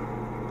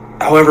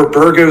 However,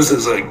 Burgos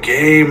is a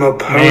game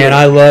opponent. Man,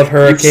 I love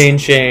Hurricane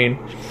Shane.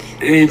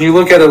 And you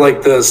look at it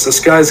like this.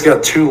 This guy's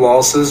got 2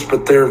 losses,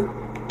 but they're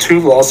 2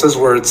 losses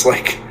where it's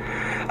like,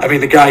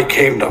 the guy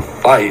came to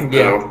fight,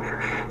 though.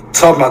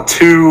 Talking about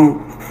 2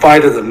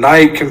 fight of the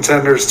night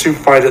contenders, 2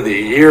 fight of the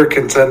year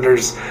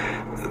contenders.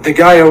 The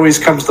guy always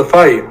comes to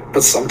fight,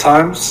 but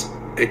sometimes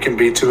it can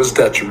be to his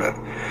detriment.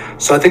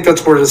 So I think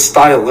that's where his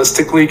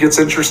stylistically gets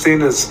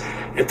interesting, is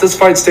if this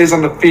fight stays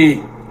on the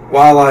feet,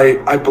 while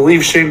I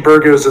believe Shane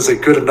Burgos is a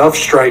good enough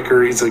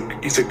striker, he's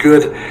a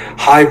good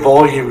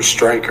high-volume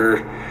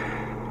striker,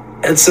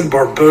 Edson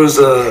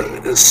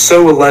Barboza is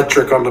so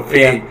electric on the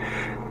feet.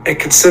 Yeah. And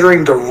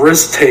considering the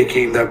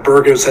risk-taking that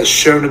Burgos has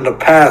shown in the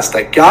past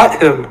that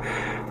got him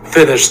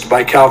finished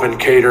by Calvin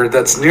Kattar,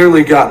 that's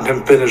nearly gotten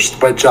him finished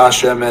by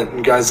Josh Emmett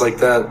and guys like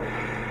that,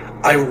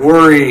 I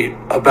worry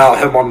about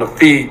him on the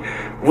feet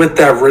with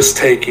that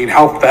risk-taking,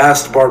 how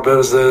fast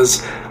Barboza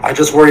is. I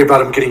just worry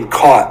about him getting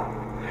caught.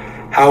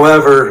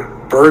 However,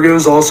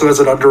 Burgos also has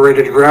an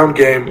underrated ground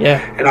game,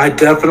 and I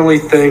definitely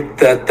think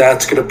that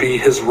that's going to be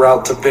his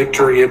route to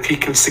victory if he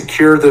can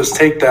secure those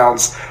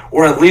takedowns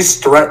or at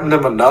least threaten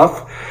them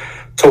enough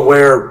to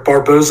where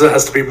Barboza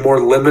has to be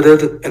more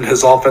limited in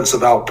his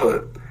offensive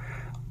output.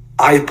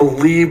 I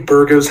believe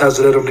Burgos has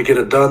it in him to get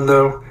it done,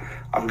 though.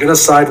 I'm going to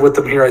side with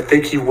him here. I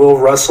think he will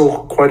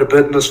wrestle quite a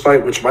bit in this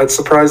fight, which might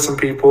surprise some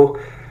people.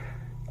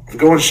 I'm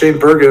going Shane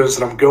Burgos,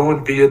 and I'm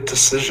going via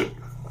decision.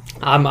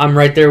 I'm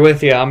right there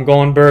with you. I'm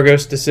going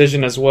Burgos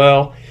decision as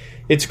well.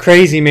 It's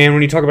crazy, man,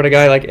 when you talk about a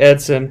guy like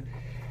Edson.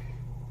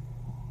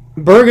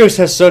 Burgos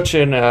has such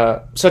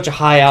a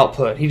high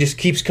output. He just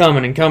keeps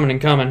coming and coming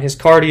and coming. His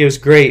cardio is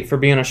great for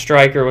being a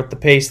striker with the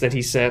pace that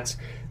he sets.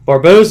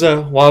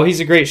 Barboza, while he's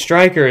a great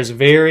striker, is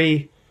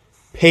very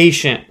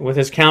patient with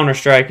his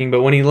counter-striking,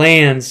 but when he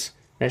lands,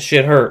 that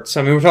shit hurts.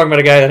 We're talking about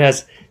a guy that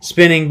has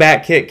spinning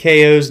back kick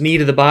KOs, knee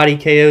to the body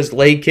KOs,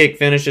 leg kick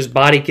finishes,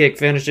 body kick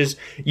finishes,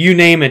 you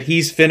name it.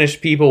 He's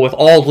finished people with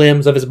all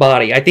limbs of his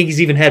body. I think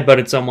he's even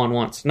headbutted someone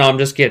once. No, I'm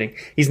just kidding.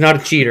 He's not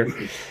a cheater.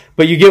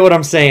 But you get what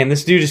I'm saying.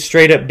 This dude is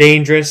straight up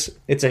dangerous.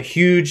 It's a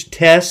huge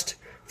test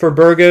for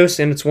Burgos,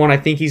 and it's one I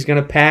think he's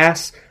going to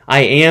pass.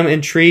 I am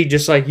intrigued,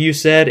 just like you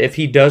said, if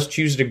he does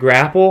choose to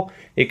grapple.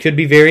 It could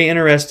be very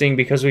interesting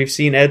because we've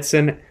seen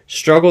Edson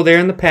struggle there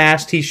in the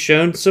past. He's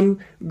shown some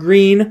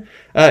green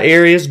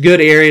areas, good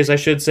areas, I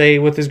should say,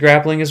 with his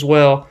grappling as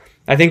well.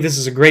 I think this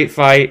is a great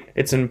fight.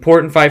 It's an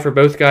important fight for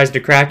both guys to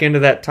crack into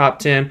that top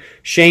 10.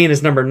 Shane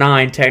is number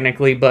 9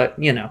 technically, but,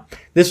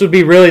 this would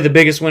be really the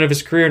biggest win of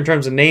his career in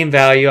terms of name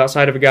value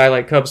outside of a guy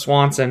like Cub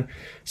Swanson.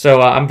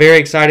 So I'm very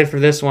excited for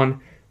this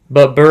one.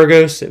 But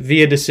Burgos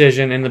via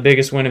decision and the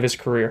biggest win of his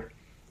career.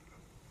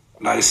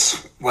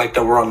 Nice. Like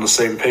that we're on the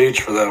same page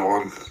for that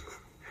one.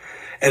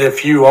 And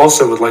if you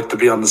also would like to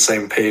be on the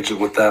same page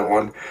with that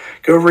one,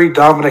 go read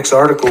Dominic's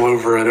article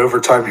over at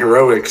Overtime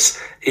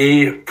Heroics.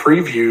 He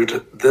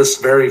previewed this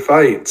very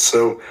fight.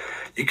 So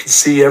you can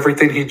see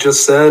everything he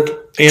just said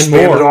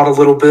expanded on a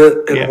little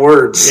bit in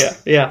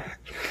words. Yeah.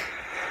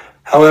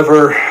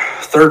 However,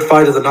 third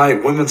fight of the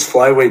night, women's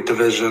flyweight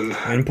division.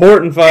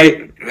 Important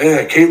fight.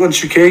 Katlyn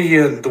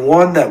Chookagian, the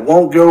one that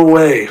won't go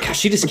away. Gosh,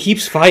 she just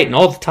keeps fighting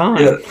all the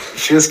time. Yeah,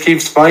 she just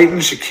keeps fighting.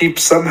 She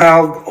keeps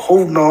somehow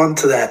holding on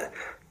to that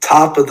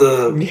top of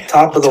the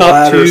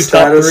ladder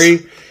status.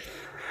 Top 3.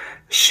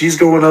 She's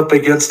going up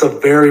against a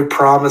very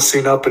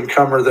promising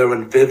up-and-comer, though,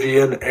 in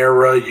Viviane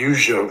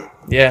Araújo.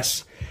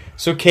 Yes.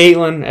 So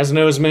Katlyn, as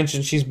Noah's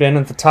mentioned, she's been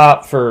at the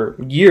top for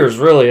years,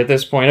 really, at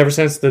this point, ever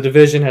since the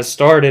division has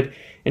started,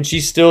 and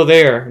she's still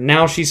there.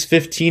 Now she's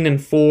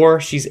 15-4.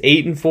 She's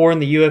 8-4 in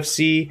the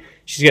UFC.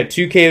 She's got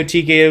 2 KO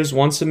TKOs,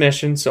 1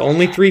 submission, so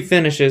only 3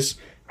 finishes.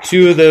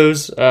 2 of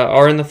those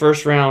are in the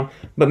first round.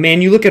 But,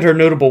 man, you look at her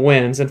notable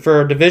wins, and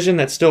for a division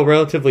that's still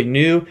relatively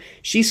new,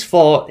 she's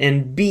fought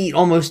and beat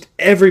almost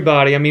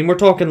everybody. I mean, we're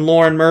talking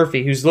Lauren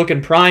Murphy, who's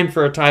looking prime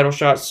for a title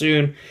shot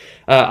soon,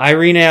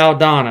 Irene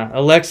Aldana,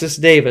 Alexis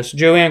Davis,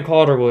 Joanne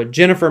Calderwood,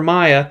 Jennifer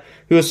Maia,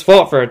 who has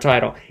fought for a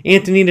title,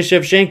 Antonina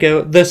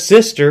Shevchenko, the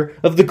sister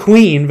of the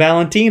Queen,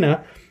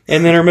 Valentina,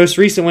 and then her most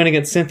recent win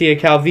against Cynthia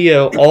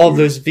Calvillo, all of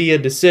those via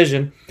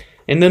decision.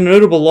 And then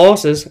notable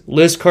losses,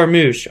 Liz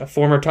Carmouche, a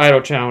former title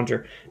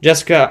challenger,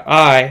 Jessica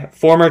Eye,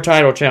 former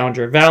title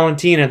challenger,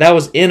 Valentina, that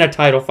was in a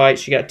title fight,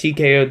 she got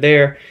TKO'd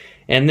there,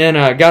 and then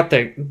got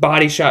the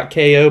body shot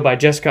KO by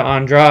Jessica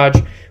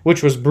Andrade,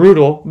 which was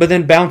brutal, but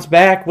then bounced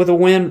back with a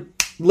win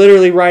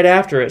literally right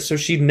after it. So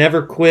she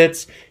never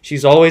quits.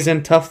 She's always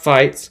in tough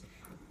fights.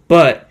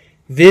 But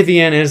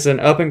Viviane is an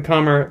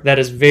up-and-comer that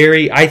is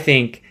I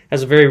think,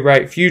 has a very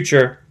bright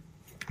future.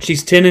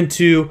 She's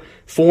 10-2,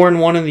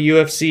 4-1 in the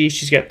UFC.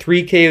 She's got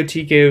 3 KO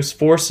TKOs,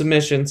 4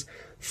 submissions,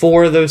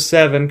 4 of those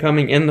 7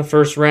 coming in the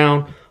first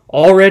round.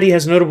 Already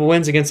has notable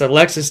wins against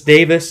Alexis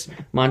Davis,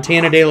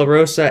 Montana De La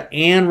Rosa,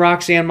 and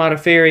Roxanne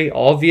Modafferi,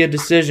 all via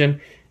decision.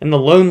 And the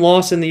lone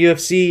loss in the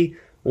UFC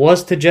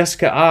was to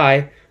Jessica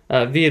Eye,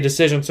 via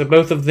decision. So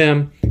both of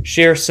them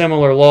share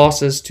similar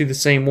losses to the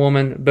same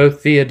woman,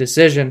 both via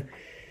decision.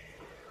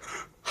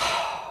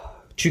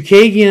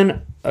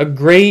 Chookagian,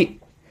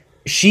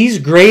 she's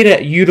great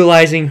at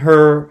utilizing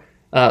her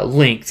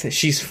length.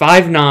 She's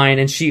 5'9",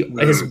 and she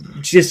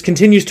just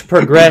continues to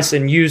progress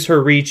and use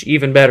her reach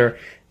even better.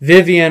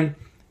 Viviane,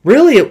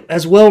 really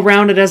as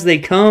well-rounded as they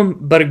come,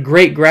 but a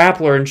great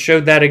grappler, and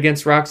showed that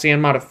against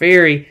Roxanne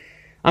Modafferi.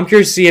 I'm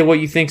curious to see what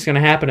you think is going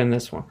to happen in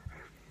this one.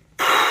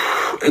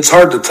 It's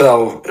hard to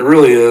tell. It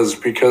really is,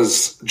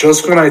 because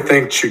just when I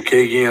think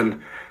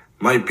Chookagian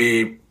might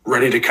be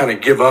ready to kind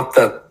of give up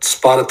that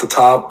spot at the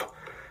top,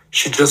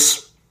 she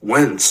just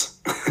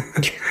wins.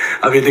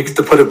 I mean,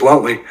 to put it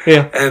bluntly.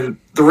 Yeah. And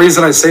the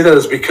reason I say that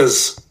is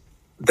because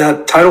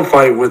that title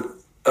fight with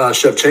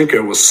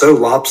Shevchenko was so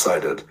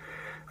lopsided.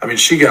 I mean,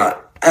 she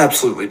got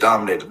absolutely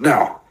dominated.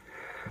 Now,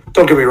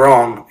 don't get me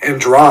wrong,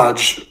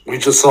 Andrade, we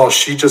just saw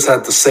she just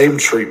had the same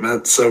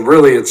treatment. So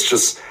really it's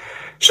just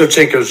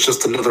Shevchenko is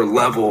just another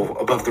level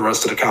above the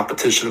rest of the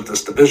competition of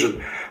this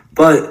division.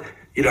 But,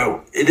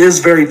 it is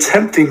very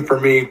tempting for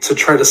me to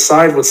try to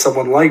side with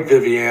someone like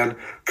Viviane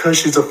because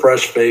she's a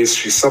fresh face.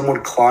 She's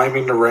someone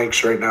climbing the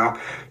ranks right now.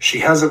 She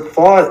hasn't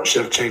fought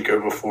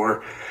Shevchenko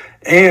before.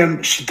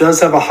 And she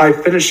does have a high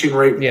finishing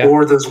rate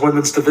for those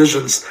women's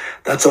divisions.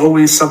 That's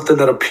always something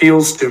that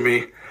appeals to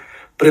me.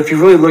 But if you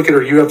really look at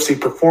her UFC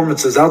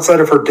performances,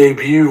 outside of her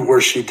debut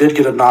where she did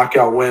get a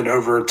knockout win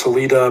over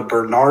Talita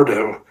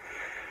Bernardo,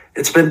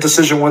 it's been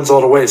decision wins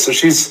all the way. So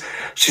she's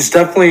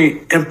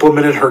definitely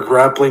implemented her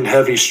grappling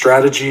heavy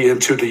strategy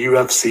into the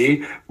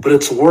UFC, but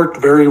it's worked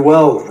very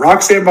well.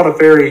 Roxanne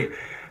Modafferi,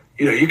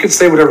 you can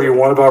say whatever you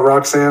want about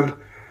Roxanne,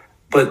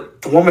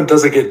 but the woman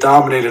doesn't get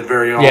dominated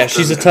very often. Yeah,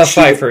 she's a tough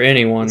fight for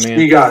anyone, man.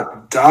 She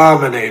got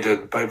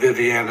dominated by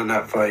Viviane in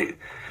that fight.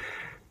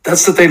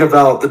 That's the thing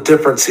about the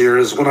difference here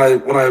is when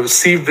I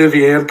see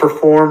Viviane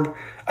perform,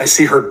 I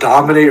see her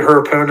dominate her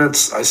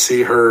opponents. I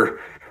see her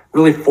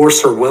really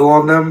force her will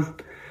on them.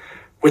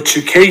 With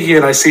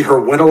Chookagian, I see her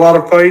win a lot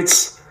of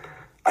fights.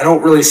 I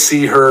don't really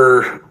see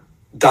her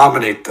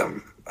dominate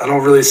them. I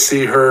don't really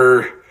see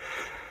her,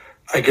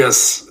 I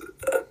guess,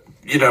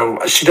 she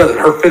does.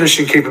 Her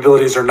finishing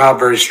capabilities are not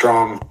very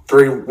strong.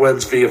 3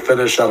 wins via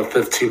finish out of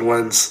 15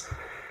 wins.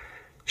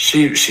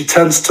 She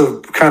tends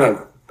to kind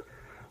of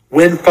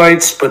win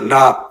fights, but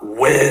not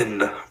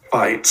win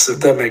fights,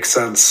 if that makes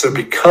sense. So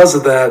because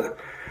of that,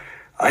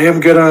 I'm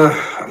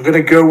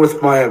gonna go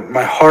with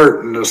my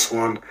heart in this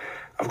one.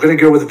 I'm going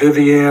to go with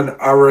Viviane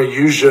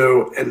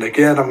Araújo, and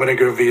again, I'm going to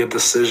go via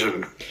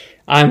decision.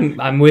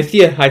 I'm with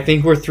you. I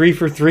think we're 3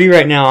 for 3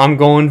 right now. I'm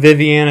going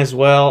Viviane as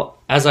well.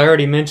 As I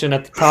already mentioned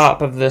at the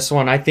top of this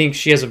one, I think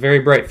she has a very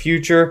bright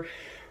future.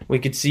 We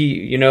could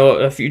see,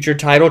 a future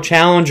title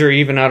challenger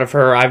even out of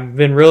her. I've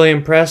been really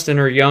impressed in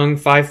her young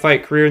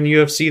 5-fight career in the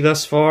UFC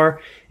thus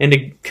far, and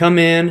to come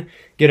in,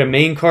 get a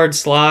main card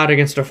slot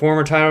against a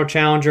former title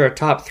challenger, a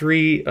top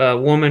 3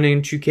 woman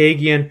in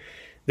Chookagian.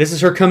 this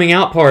is her coming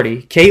out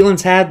party.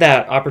 Caitlin's had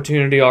that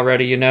opportunity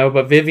already,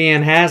 but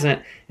Viviane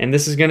hasn't, and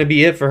this is going to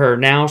be it for her.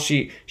 Now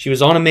she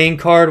was on a main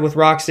card with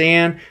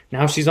Roxanne.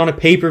 Now she's on a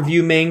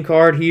pay-per-view main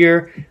card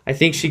here. I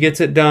think she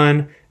gets it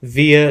done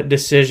via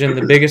decision.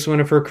 The biggest win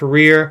of her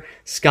career,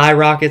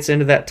 skyrockets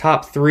into that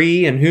top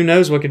 3, and who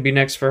knows what could be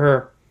next for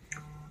her.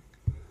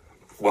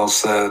 Well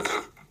said.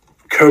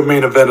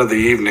 Co-main event of the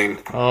evening.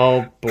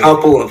 Oh, boy.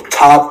 Couple of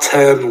top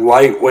 10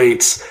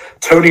 lightweights.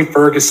 Tony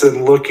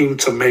Ferguson looking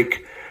to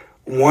make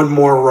one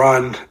more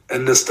run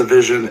in this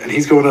division, and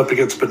he's going up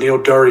against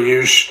Beneil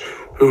Dariush,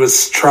 who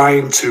is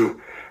trying to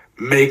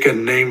make a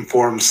name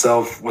for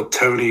himself with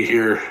Tony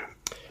here.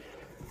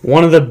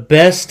 One of the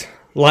best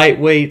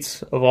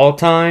lightweights of all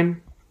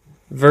time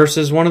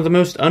versus one of the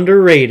most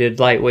underrated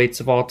lightweights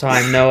of all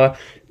time, Noah.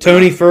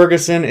 Tony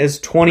Ferguson is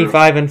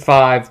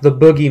 25-5, the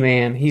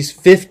boogeyman. He's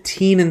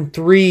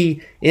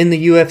 15-3 in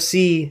the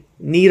UFC.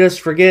 Need us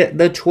forget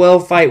the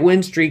 12-fight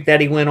win streak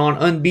that he went on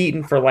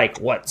unbeaten for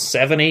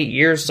 7-8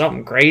 years,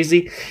 something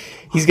crazy.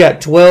 He's got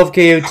 12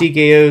 KO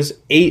TKOs,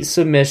 8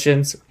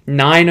 submissions,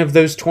 9 of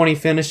those 20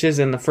 finishes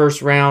in the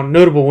first round.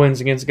 Notable wins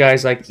against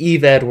guys like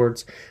Yves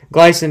Edwards,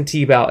 Gleison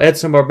Tibau,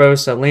 Edson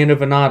Barbosa, Lando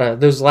Venata.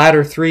 Those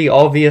latter 3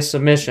 all via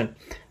submission.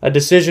 A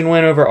decision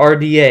win over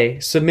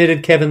RDA.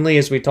 Submitted Kevin Lee,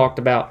 as we talked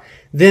about.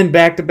 Then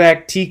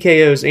back-to-back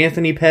TKOs,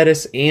 Anthony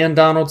Pettis and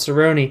Donald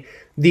Cerrone.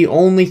 The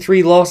only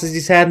 3 losses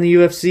he's had in the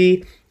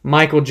UFC,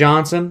 Michael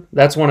Johnson.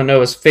 That's one of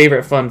Noah's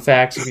favorite fun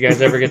facts, if you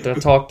guys ever get to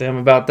talk to him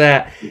about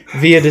that.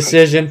 Via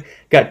decision.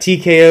 Got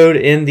TKO'd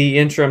in the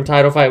interim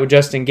title fight with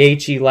Justin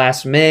Gaethje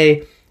last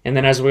May. And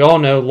then, as we all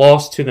know,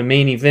 lost to the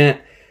main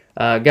event.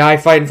 Guy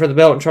fighting for the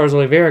belt, Charles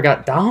Oliveira,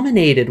 got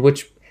dominated,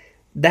 which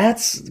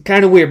that's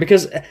kind of weird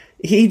because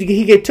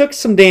he took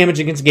some damage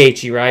against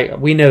Gaethje, right?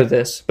 We know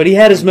this. But he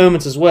had his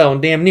moments as well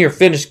and damn near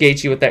finished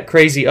Gaethje with that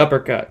crazy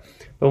uppercut.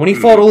 But when he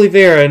fought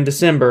Oliveira in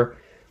December,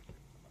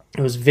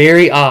 it was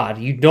very odd.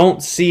 You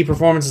don't see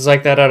performances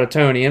like that out of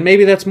Tony, and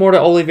maybe that's more to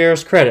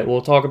Oliveira's credit.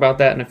 We'll talk about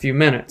that in a few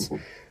minutes.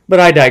 But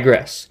I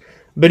digress.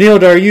 Beneil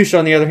Dariush,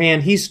 on the other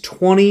hand, he's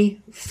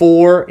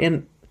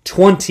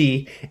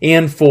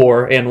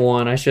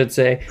 20-4-1, I should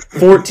say.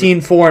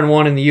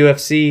 14-4-1 in the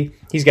UFC.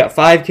 He's got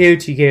 5 KO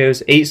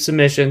TKOs, 8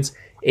 submissions,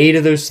 8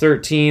 of those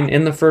 13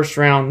 in the first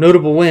round.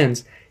 Notable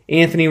wins.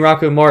 Anthony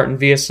Rocco Martin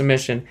via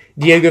submission.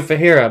 Diego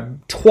Ferreira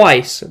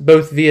twice,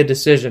 both via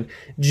decision.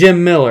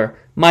 Jim Miller,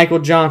 Michael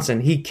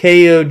Johnson. He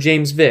KO'd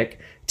James Vick.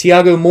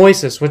 Thiago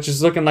Moises, which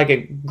is looking like a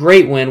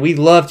great win. We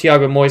love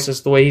Thiago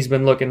Moises the way he's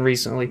been looking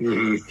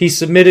recently. He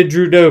submitted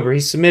Drew Dober. He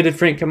submitted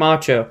Frank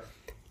Camacho.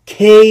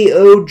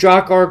 KO'd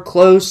Drakkar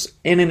Klose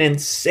in an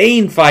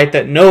insane fight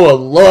that Noah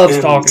loves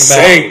talking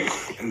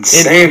about.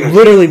 Insane.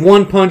 Literally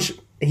one punch.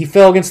 He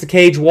fell against the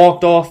cage,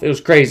 walked off. It was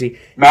crazy.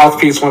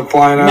 Mouthpiece went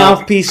flying out.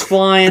 Mouthpiece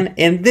flying.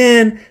 And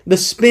then the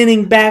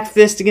spinning back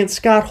fist against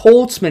Scott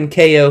Holtzman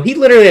KO. He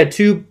literally had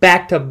 2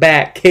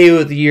 back-to-back KO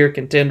of the year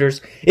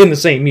contenders in the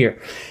same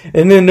year.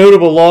 And then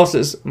notable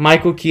losses.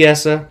 Michael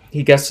Chiesa,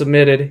 he got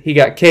submitted. He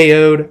got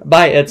KO'd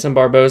by Edson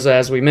Barboza,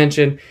 as we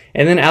mentioned.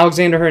 And then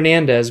Alexander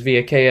Hernandez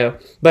via KO.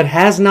 But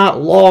has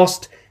not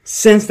lost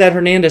since that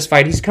Hernandez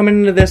fight. He's coming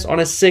into this on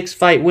a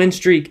 6-fight win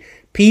streak.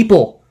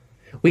 People,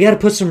 we got to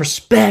put some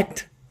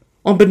respect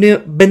on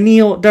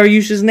Beneil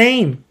Dariush's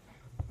name.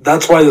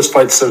 That's why this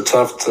fight's so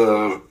tough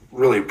to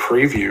really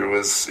preview.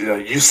 Is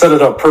you set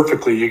it up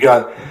perfectly. You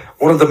got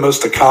one of the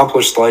most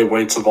accomplished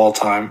lightweights of all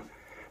time,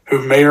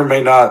 who may or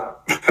may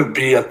not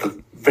be at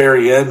the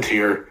very end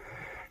here,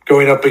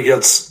 going up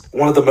against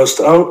one of the most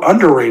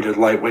underrated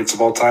lightweights of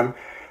all time,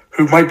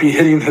 who might be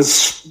hitting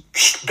his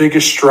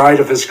biggest stride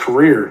of his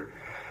career.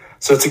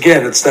 So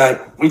it's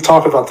that we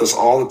talk about this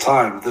all the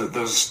time.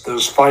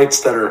 Those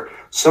fights that are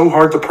so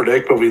hard to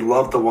predict, but we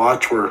love to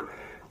watch, where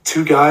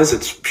 2 guys,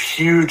 it's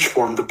huge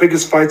for them. The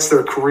biggest fights of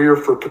their career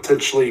for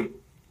potentially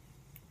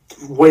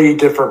way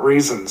different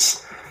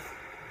reasons.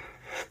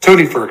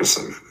 Tony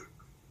Ferguson,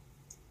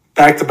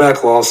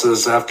 back-to-back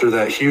losses after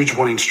that huge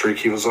winning streak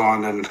he was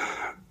on. And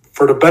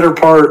for the better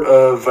part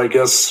of,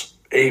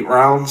 8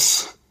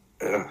 rounds,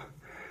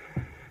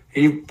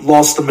 he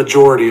lost the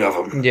majority of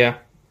them. Yeah.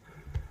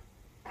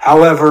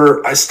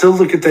 However, I still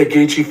look at that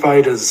Gaethje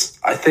fight as,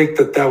 I think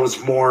that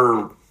was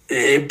more...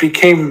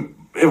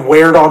 It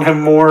weared on him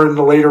more in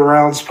the later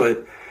rounds,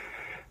 but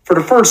for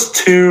the first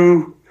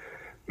 2,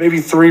 maybe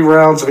 3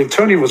 rounds,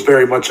 Tony was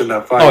very much in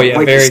that fight. Oh, yeah,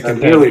 like very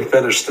competitive. Nearly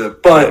finished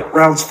it. But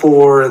rounds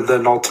 4 and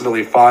then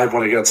ultimately 5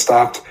 when it got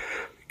stopped,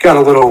 got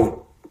a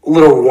little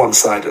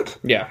one-sided.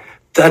 Yeah.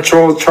 That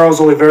Charles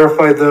Oliveira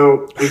fight,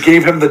 though, we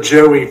gave him the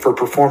Joey for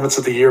Performance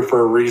of the Year for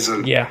a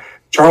reason. Yeah.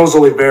 Charles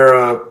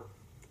Oliveira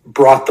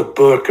brought the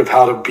book of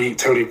how to beat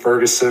Tony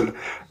Ferguson,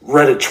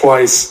 read it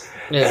twice,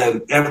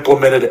 and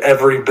implemented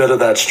every bit of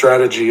that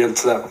strategy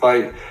into that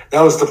fight.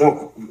 That was the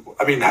one.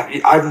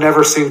 I've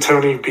never seen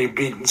Tony be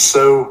beaten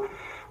so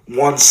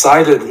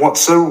one-sided,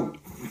 so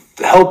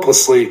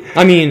helplessly.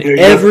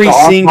 Every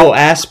single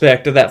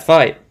aspect of that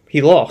fight,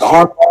 he lost. The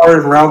arm bar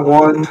in round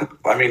 1,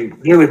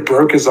 nearly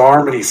broke his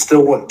arm, and he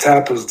still wouldn't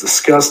tap. It was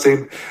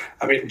disgusting.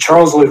 I mean,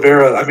 Charles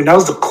Oliveira, I mean, that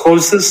was the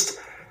closest.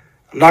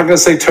 I'm not going to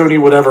say Tony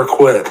would ever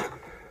quit,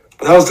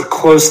 but that was the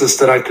closest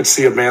that I could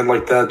see a man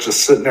like that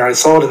just sitting there. I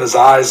saw it in his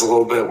eyes a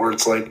little bit where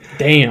it's like,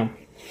 damn.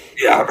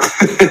 Yeah,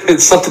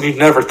 it's something you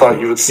never thought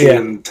you would see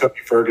in Tony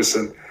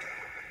Ferguson.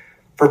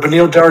 For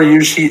Beneil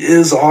Dariush, he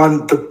is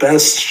on the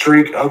best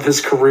streak of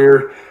his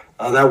career.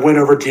 That win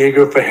over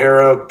Diego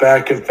Ferreira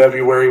back in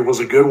February was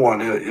a good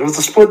one. It was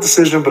a split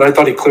decision, but I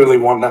thought he clearly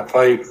won that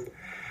fight.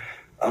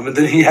 And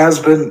then he has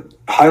been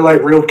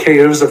highlight reel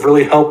KOs that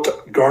really helped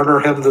garner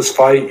him this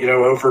fight,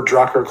 over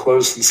Drakkar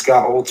Klose and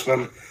Scott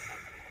Holtzman.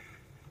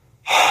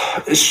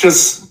 It's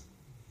just,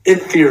 in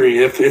theory,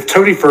 if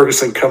Tony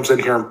Ferguson comes in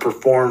here and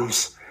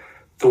performs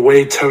the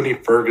way Tony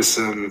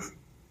Ferguson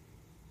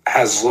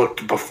has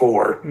looked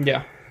before,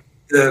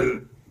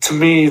 then to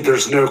me,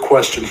 there's no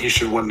question he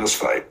should win this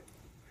fight.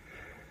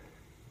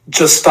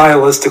 Just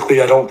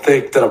stylistically, I don't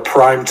think that a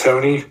prime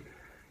Tony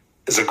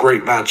is a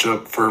great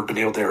matchup for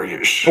Beneil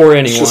Dariush. Or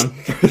anyone.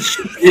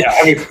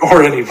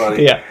 Or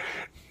anybody. Yeah.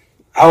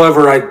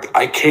 However,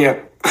 I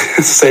can't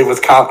say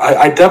with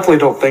I definitely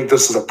don't think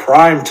this is a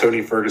prime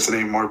Tony Ferguson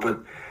anymore, but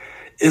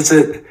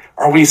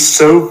are we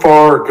so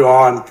far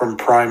gone from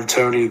prime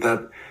Tony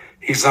that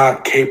he's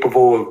not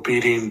capable of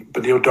beating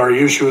Beneil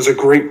Dariush, who is a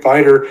great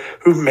fighter,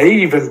 who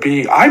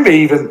I may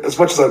even, as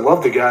much as I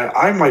love the guy,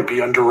 I might be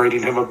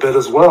underrating him a bit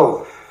as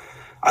well.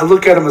 I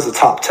look at him as a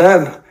top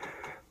 10,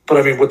 but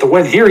I mean, with the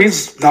win here,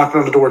 he's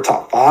knocking on the door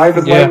top 5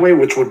 in lightweight,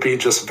 which would be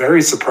just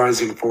very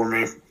surprising for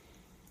me.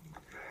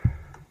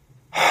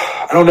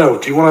 I don't know.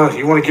 Do you want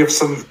to give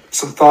some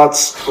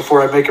thoughts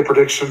before I make a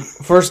prediction?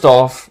 First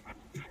off,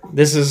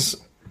 this is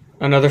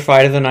another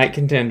fight of the night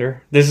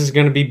contender. This is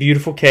going to be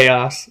beautiful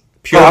chaos.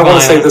 I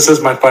want to say this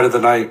is my fight of the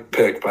night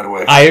pick, by the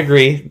way. I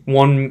agree,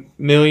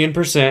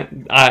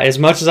 1,000,000%. As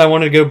much as I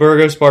wanted to go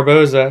Burgos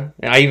Barboza,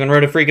 I even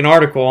wrote a freaking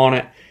article on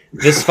it.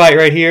 This fight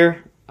right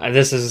here,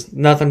 this is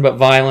nothing but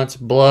violence,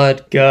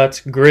 blood, guts,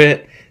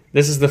 grit.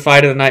 This is the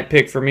fight of the night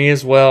pick for me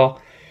as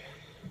well.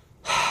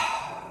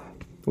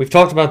 We've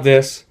talked about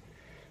this.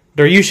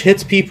 Dariush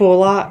hits people a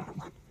lot,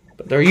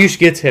 but Dariush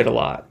gets hit a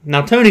lot.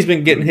 Now, Tony's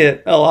been getting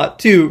hit a lot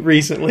too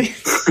recently,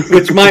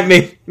 which might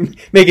make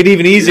it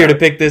even easier to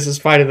pick this as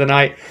fight of the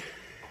night.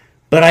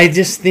 But I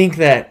just think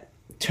that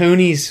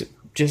Tony's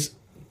just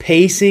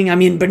pacing. I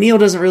mean, Beneil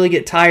doesn't really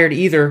get tired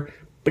either,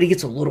 but he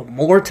gets a little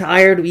more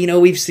tired.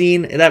 We've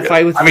seen that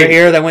fight with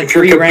Ferreira that went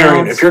 3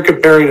 rounds. If you're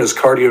comparing his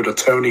cardio to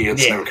Tony,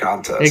 it's no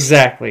contest.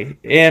 Exactly.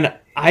 And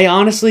I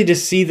honestly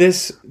just see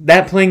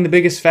that playing the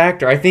biggest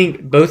factor. I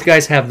think both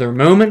guys have their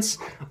moments.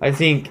 I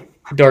think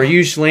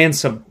Dariush lands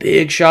some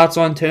big shots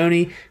on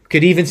Tony.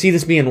 Could even see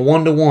this being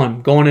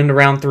 1-1 going into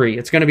round 3.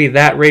 It's going to be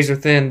that razor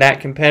thin, that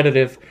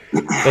competitive.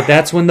 But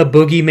that's when the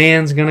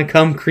boogeyman's going to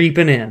come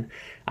creeping in.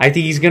 I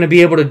think he's going to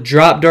be able to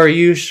drop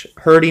Dariush,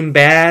 hurt him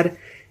bad,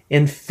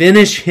 and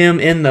finish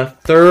him in the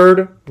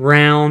 3rd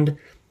round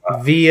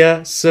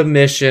via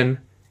submission.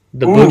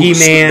 The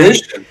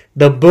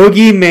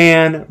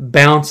boogeyman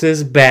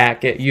bounces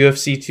back at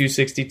UFC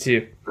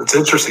 262. That's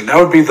interesting. That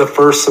would be the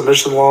first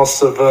submission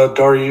loss of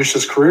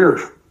Dariush's career.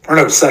 Or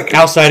no, second.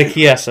 Outside of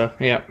Chiesa,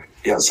 yeah.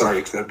 Yeah,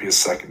 sorry, that'd be a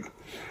second.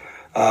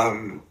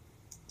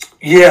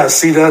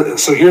 See that.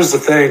 So here's the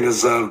thing: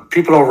 is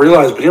people don't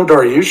realize Beneil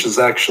Dariush is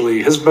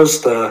actually his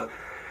most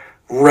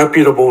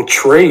reputable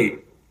trait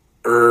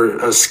or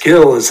a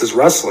skill is his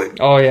wrestling.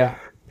 Oh yeah,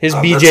 his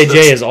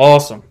BJJ is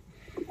awesome.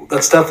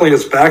 That's definitely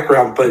his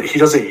background, but he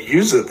doesn't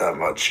use it that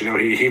much.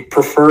 He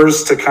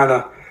prefers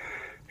to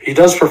he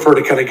does prefer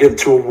to get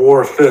into a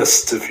war of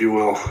fists, if you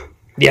will.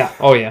 Yeah.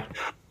 Oh yeah.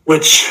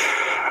 Which,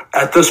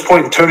 at this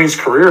point in Tony's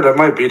career, that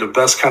might be the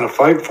best kind of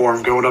fight for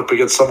him, going up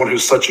against someone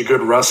who's such a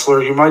good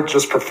wrestler. You might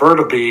just prefer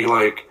to be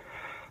like,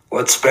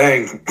 let's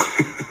bang.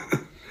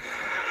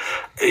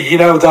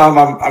 Dom,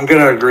 I'm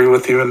going to agree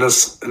with you in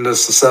this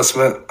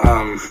assessment.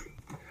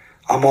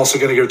 I'm also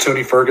going to go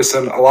Tony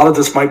Ferguson. A lot of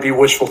this might be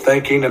wishful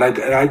thinking, and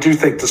I do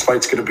think this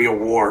fight's going to be a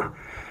war.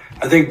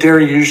 I think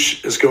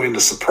Dariush is going to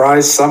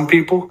surprise some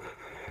people.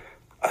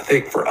 I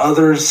think for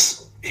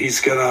others, he's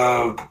going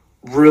to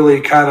really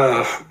kind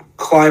of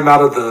climb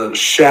out of the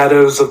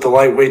shadows of the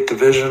lightweight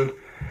division.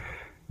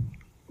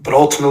 But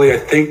ultimately, I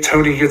think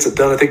Tony gets it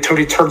done. I think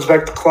Tony turns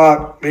back the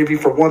clock maybe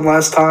for one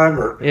last time,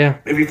 or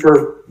maybe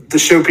to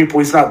show people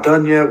he's not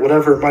done yet,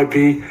 whatever it might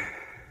be.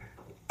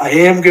 I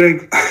am going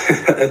to,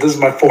 this is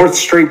my 4th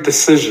straight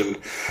decision,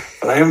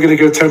 but I am going to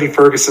go Tony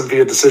Ferguson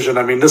via decision.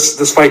 I mean,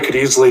 this fight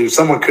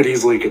someone could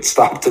easily get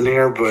stopped in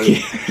here, but...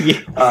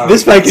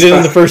 this fight could end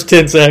in the first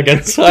 10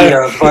 seconds.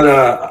 But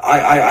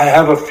I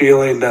have a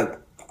feeling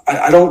that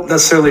I don't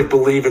necessarily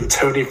believe in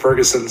Tony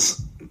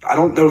Ferguson's... I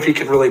don't know if he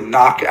can really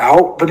knock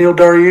out Beneil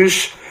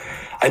Dariush.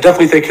 I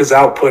definitely think his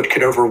output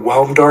could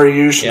overwhelm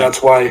Dariush, and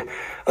that's why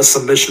a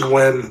submission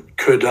win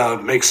could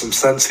make some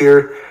sense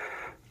here.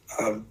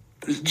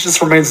 It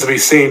just remains to be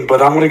seen,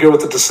 but I'm going to go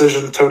with the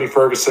decision, Tony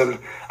Ferguson.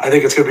 I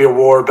think it's going to be a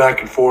war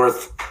back and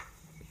forth,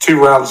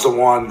 2 rounds to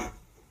 1,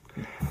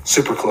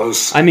 super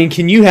close. I mean,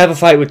 can you have a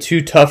fight with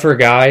 2 tougher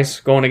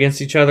guys going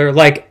against each other?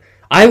 Like,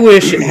 I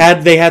wish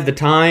had they had the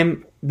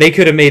time, they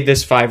could have made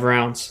this 5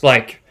 rounds.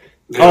 Like,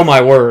 Yeah. oh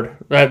my word,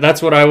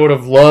 that's what I would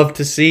have loved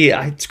to see.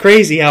 It's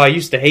crazy how I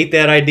used to hate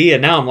that idea.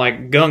 Now I'm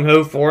like gung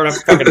ho for it. I'm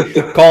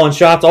fucking calling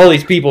shots. All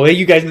these people, hey,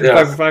 you guys need to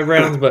fight for 5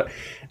 rounds, but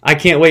I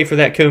can't wait for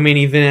that co-main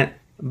event.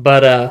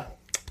 But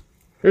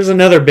there's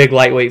another big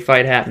lightweight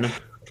fight happening.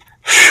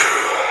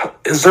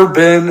 Has there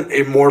been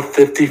a more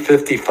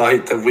 50-50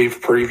 fight that we've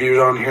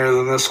previewed on here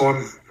than this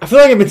one? I feel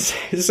like I've been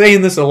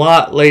saying this a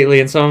lot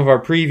lately in some of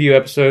our preview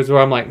episodes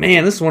where I'm like,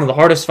 man, this is one of the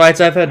hardest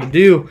fights I've had to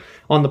do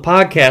on the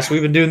podcast.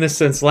 We've been doing this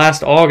since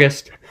last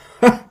August.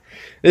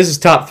 This is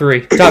top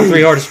 3. Top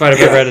 3 hardest fight I've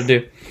ever had to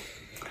do.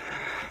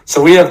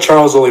 So we have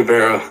Charles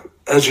Oliveira.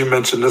 As you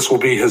mentioned, this will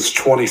be his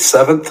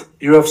 27th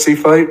UFC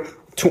fight.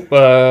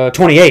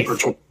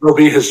 28th. It'll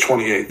be his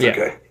 28th, Yeah.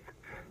 okay.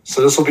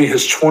 So this will be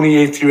his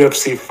 28th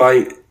UFC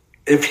fight.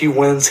 If he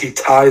wins, he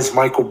ties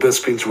Michael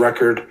Bisping's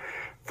record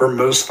for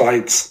most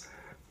fights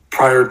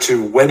prior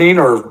to winning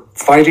or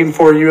fighting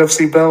for a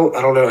UFC belt.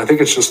 I don't know. I think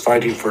it's just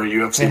fighting for a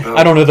UFC belt.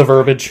 I don't know the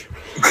verbiage.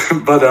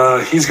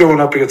 But he's going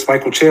up against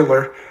Michael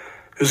Chandler,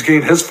 who's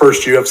getting his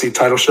first UFC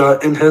title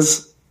shot in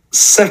his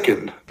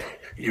second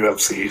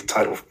UFC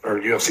title or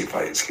UFC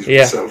fight. Excuse me.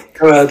 Yeah. So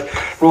go ahead,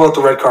 roll out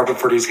the red carpet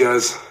for these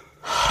guys.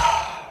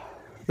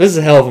 This is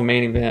a hell of a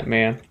main event,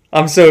 man.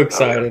 I'm so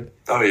excited.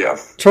 Oh yeah.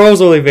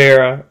 Charles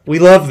Oliveira, we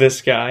love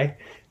this guy.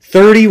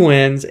 30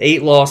 wins,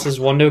 8 losses,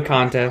 1 no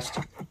contest.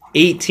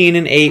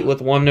 18-8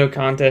 with 1 no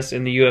contest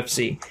in the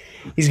UFC.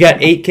 He's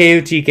got 8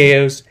 KO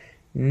TKOs,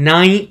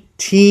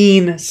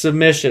 19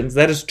 submissions.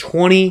 That is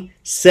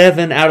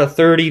 27 out of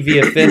 30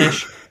 via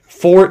finish.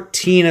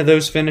 14 of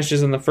those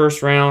finishes in the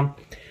first round.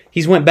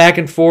 He's went back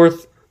and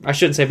forth. I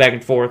shouldn't say back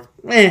and forth.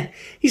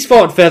 He's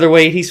fought at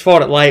featherweight. He's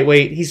fought at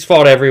lightweight. He's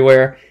fought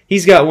everywhere.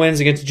 He's got wins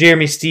against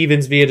Jeremy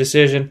Stevens via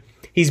decision.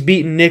 He's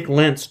beaten Nick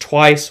Lentz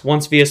twice,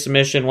 once via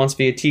submission, once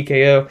via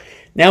TKO.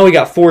 Now we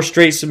got 4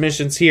 straight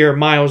submissions here.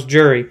 Miles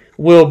Jury,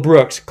 Will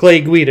Brooks,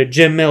 Clay Guida,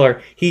 Jim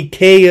Miller. He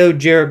KO'd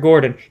Jarrett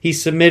Gordon. He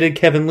submitted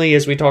Kevin Lee,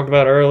 as we talked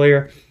about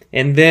earlier.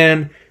 And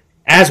then,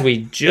 as we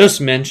just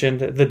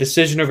mentioned, the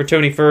decision over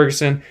Tony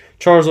Ferguson.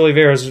 Charles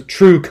Oliveira's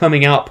true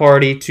coming out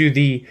party to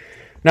the,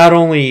 not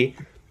only,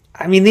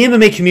 I mean, the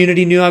MMA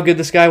community knew how good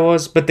this guy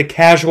was, but the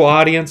casual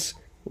audience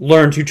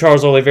learned who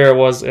Charles Oliveira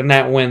was in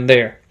that win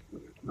there.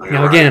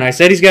 Now, again, I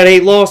said he's got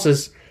 8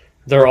 losses.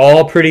 They're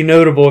all pretty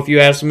notable, if you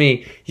ask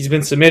me. He's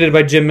been submitted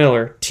by Jim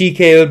Miller,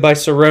 TKO'd by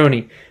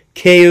Cerrone,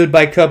 KO'd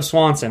by Cub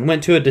Swanson,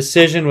 went to a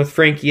decision with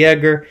Frankie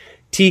Edgar,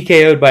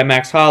 TKO'd by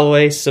Max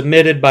Holloway,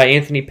 submitted by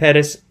Anthony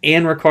Pettis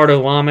and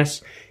Ricardo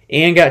Lamas,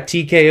 and got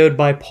TKO'd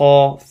by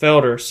Paul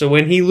Felder. So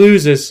when he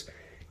loses,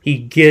 he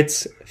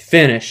gets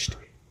finished.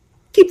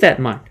 Keep that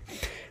in mind.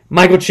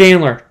 Michael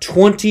Chandler,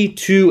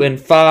 22-5,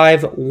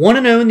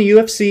 1-0 in the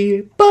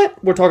UFC,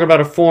 but we're talking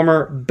about a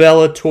former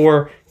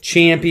Bellator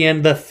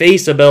champion, the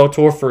face of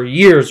Bellator for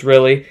years,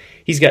 really.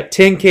 He's got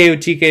 10 KO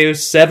TKOs,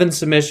 7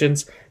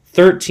 submissions,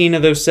 13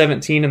 of those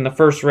 17 in the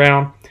first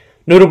round.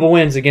 Notable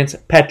wins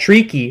against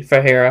Patricky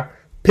Ferreira,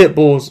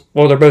 Pitbull's,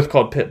 well, they're both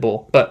called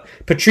Pitbull, but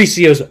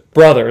Patricio's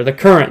brother, the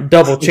current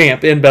double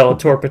champ in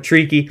Bellator,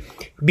 Patricky,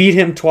 beat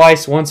him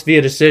twice, once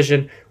via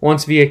decision,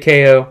 once via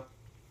KO.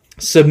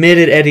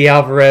 Submitted Eddie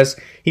Alvarez.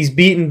 He's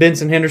beaten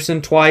Benson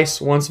Henderson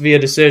twice, once via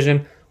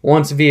decision,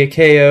 once via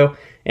KO.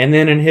 And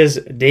then in his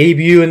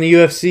debut in the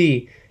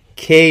UFC,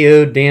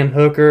 KO'd Dan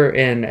Hooker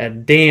in a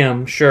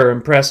damn sure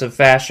impressive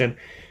fashion.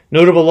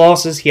 Notable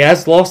losses, he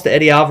has lost to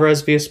Eddie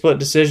Alvarez via split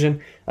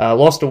decision,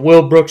 lost to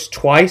Will Brooks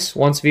twice,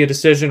 once via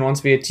decision,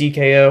 once via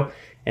TKO,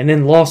 and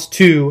then lost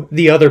to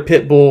the other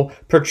Pitbull,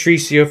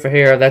 Patricio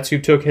Ferreira. That's who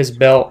took his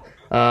belt.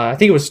 I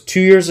think it was 2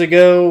 years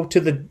ago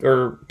to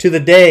the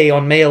day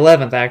on May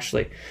 11th,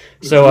 actually.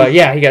 So,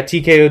 yeah, he got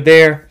TKO'd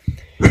there.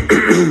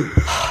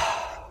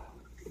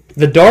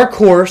 The dark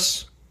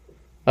horse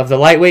of the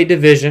lightweight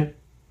division,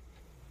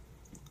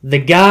 the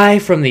guy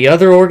from the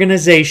other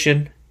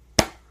organization,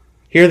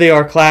 here they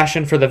are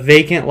clashing for the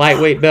vacant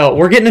lightweight belt.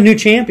 We're getting a new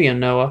champion,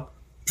 Noah,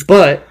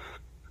 but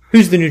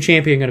who's the new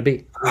champion going to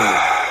be?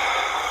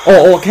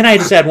 Oh, can I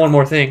just add one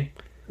more thing?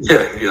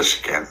 Yeah, yes,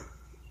 you can.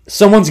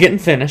 Someone's getting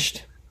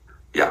finished.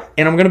 Yeah.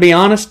 And I'm going to be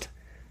honest,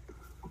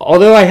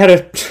 although I had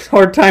a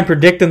hard time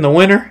predicting the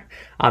winner,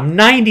 I'm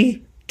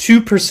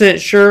 92%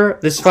 sure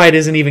this fight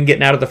isn't even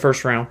getting out of the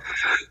first round.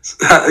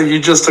 You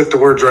just took the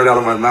words right out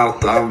of my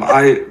mouth.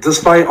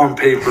 This fight on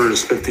paper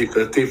is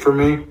 50-50 for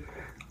me.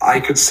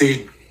 I could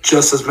see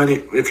just as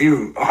many. If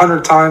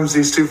 100 times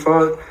these two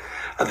fought,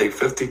 I think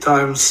 50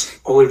 times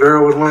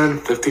Oliveira would win,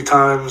 50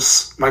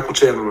 times Michael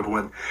Chandler would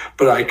win.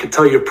 But I could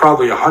tell you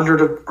probably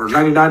 100 or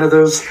 99 of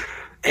those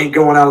ain't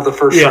going out of the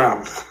first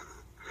round.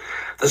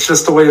 That's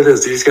just the way it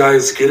is. These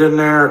guys get in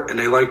there, and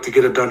they like to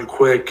get it done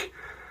quick.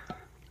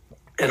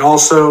 And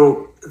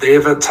also, they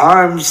have at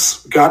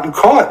times gotten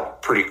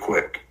caught pretty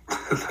quick,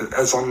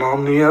 as on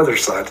the other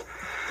side.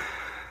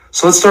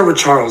 So let's start with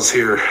Charles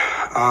here.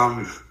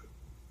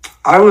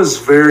 I was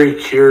very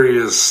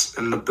curious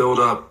in the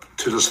build-up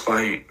to this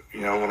fight.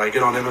 You know, when I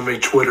get on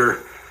MMA Twitter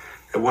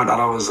and whatnot,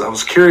 I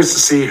was curious to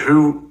see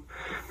who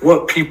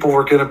what people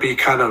were going to be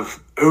kind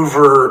of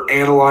over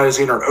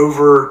analyzing or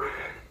over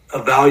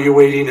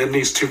evaluating in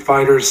these two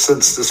fighters,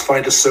 since this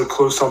fight is so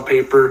close on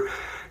paper.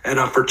 And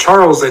for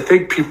Charles, I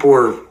think people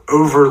were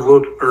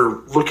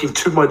looking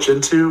too much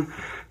into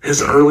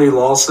his early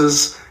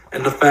losses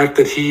and the fact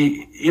that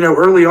he,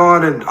 early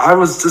on, and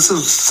this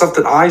is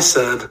something I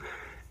said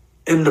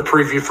in the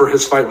preview for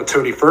his fight with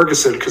Tony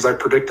Ferguson, because I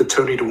predicted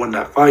Tony to win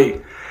that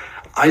fight.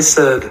 I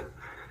said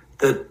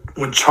that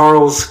when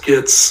Charles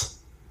gets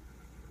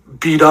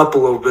beat up a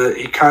little bit,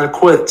 he kind of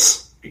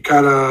quits. He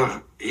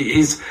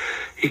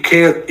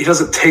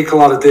doesn't take a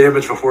lot of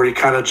damage before he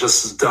kind of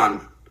just is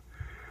done.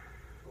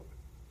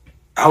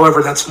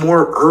 However, that's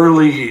more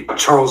early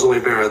Charles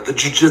Oliveira, the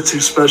jiu-jitsu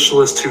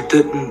specialist who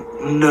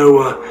didn't know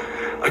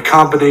a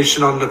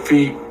combination on the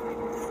feet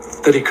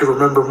that he could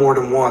remember more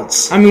than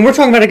once. I mean, we're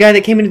talking about a guy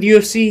that came into the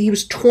UFC. He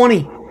was 20.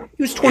 He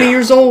was 20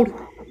 years old.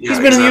 He's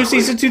been in the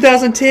UFC since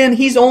 2010.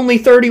 He's only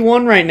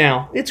 31 right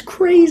now. It's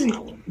crazy.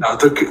 No,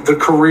 the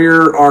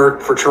career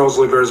arc for Charles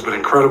Oliveira has been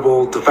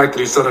incredible. The fact that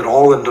he's done it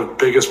all in the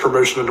biggest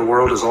promotion in the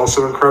world is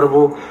also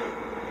incredible.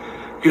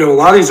 A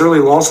lot of these early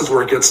losses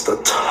were against the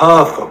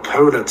tough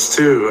opponents,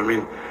 too. I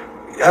mean,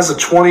 as a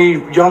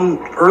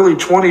early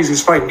 20s,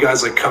 he's fighting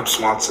guys like Cub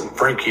Swanson,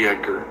 Frankie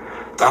Edgar,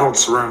 Donald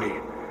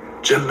Cerrone,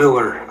 Jim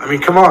Miller. I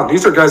mean, come on.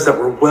 These are guys that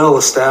were well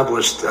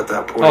established at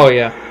that point. Oh,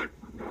 yeah.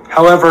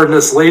 However, in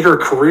this later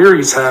career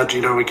he's had,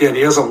 again,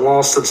 he hasn't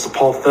lost since the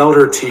Paul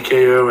Felder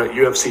TKO at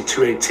UFC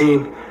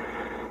 218.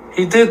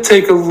 He did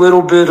take a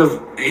little bit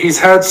of – he's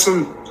had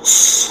some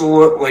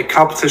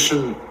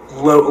competition,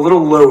 a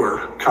little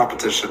lower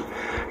competition.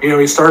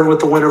 He started with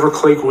the win over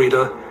Clay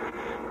Guida.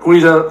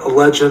 Guida, a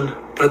legend,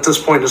 but at this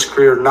point in his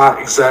career,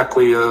 not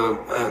exactly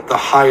the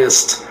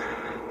highest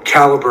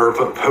caliber of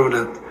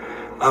opponent.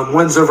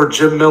 Wins over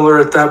Jim Miller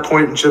at that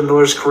point in Jim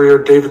Miller's career,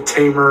 David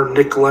Tamer,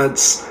 Nick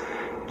Lentz,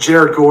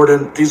 Jared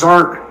Gordon. These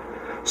aren't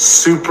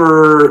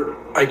super,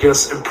 I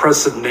guess,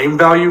 impressive name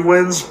value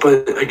wins,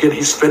 but again,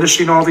 he's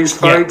finishing all these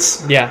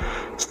fights. Yeah.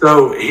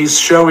 So he's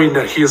showing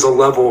that he is a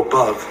level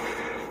above.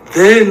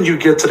 Then you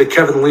get to the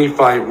Kevin Lee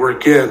fight where,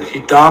 again,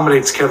 he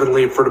dominates Kevin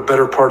Lee for the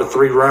better part of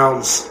 3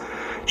 rounds,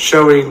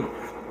 showing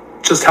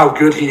just how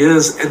good he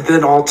is, and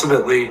then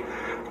ultimately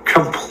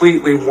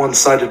completely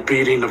one-sided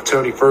beating of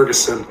Tony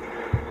Ferguson.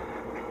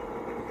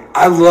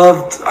 I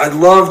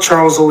love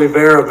Charles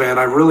Oliveira, man.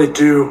 I really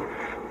do.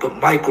 But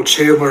Michael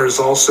Chandler is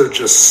also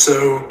just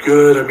so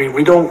good. I mean,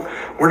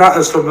 we're not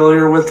as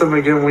familiar with him.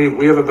 Again,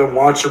 we haven't been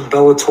watching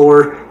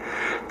Bellator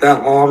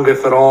that long,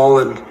 if at all,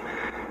 and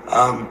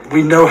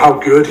we know how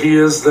good he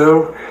is,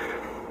 though.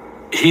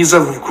 He's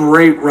a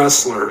great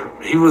wrestler.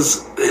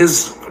 His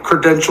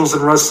credentials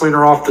in wrestling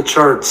are off the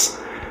charts,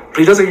 but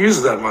he doesn't use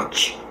it that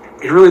much.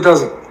 He really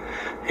doesn't.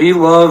 He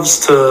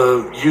loves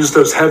to use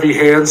those heavy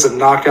hands and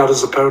knock out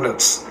his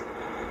opponents.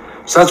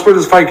 So that's where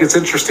this fight gets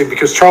interesting,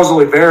 because Charles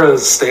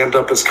Oliveira's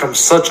stand-up has come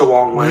such a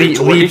long way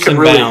to where he can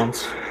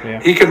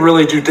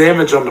really do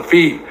damage on the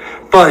feet,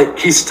 but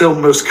he's still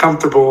most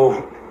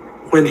comfortable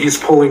when he's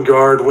pulling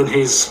guard, when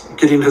he's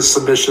getting his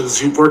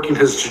submissions, working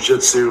his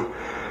jiu-jitsu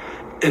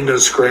in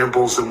those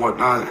scrambles and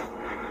whatnot.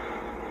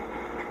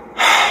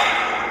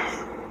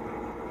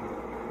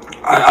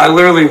 I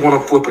literally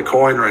want to flip a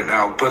coin right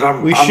now, but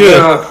I'm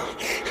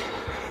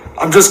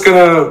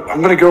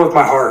gonna go with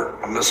my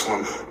heart on this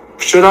one.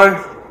 Should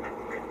I?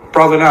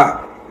 Probably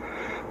not.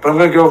 But I'm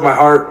going to go with my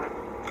heart.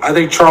 I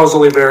think Charles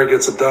Oliveira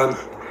gets it done.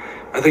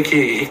 I think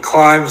he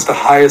climbs the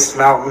highest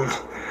mountain,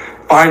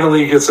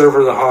 finally gets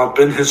over the hump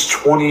in his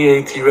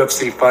 28th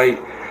UFC fight.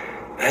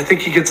 And I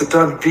think he gets it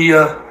done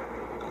via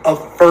a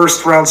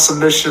first-round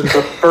submission,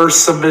 the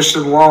first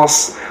submission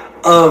loss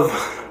of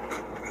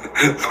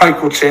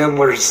Michael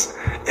Chandler's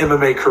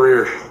MMA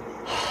career.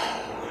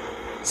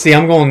 See,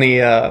 I'm going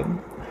the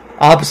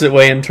opposite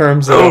way in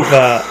terms of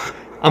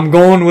I'm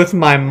going with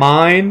my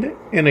mind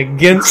and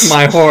against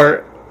my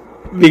heart,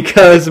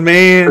 because,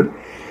 man,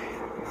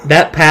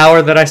 that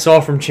power that I saw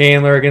from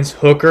Chandler against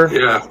Hooker,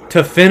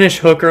 to finish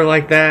Hooker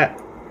like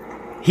that,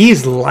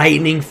 he's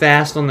lightning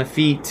fast on the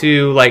feet,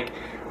 too. Like,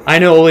 I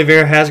know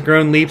Oliveira has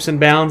grown leaps and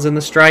bounds in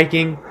the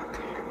striking.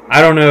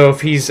 I don't know if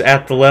he's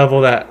at the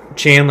level that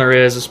Chandler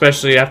is,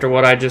 especially after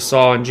what I just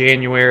saw in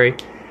January.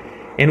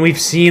 And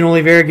we've seen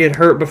Oliveira get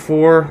hurt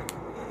before,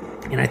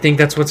 and I think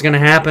that's what's going to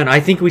happen. I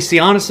think we see,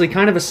 honestly,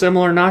 kind of a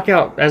similar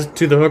knockout as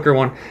to the Hooker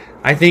one.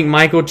 I think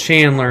Michael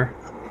Chandler,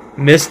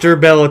 Mr.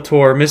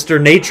 Bellator,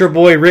 Mr. Nature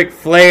Boy Ric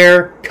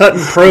Flair,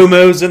 cutting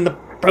promos in the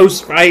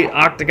post-fight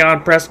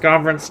Octagon press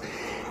conference,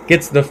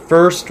 gets the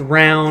first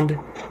round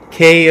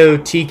KO,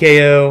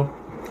 TKO,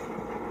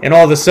 and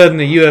all of a sudden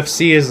the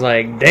UFC is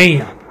like,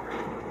 damn,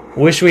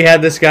 wish we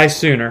had this guy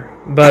sooner.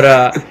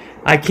 But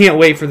I can't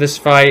wait for this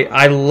fight.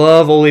 I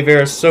love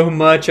Oliveira so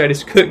much, I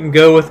just couldn't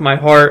go with my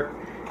heart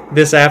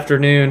this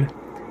afternoon.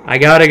 I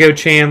gotta go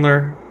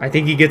Chandler. I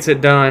think he gets it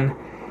done.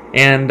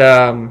 And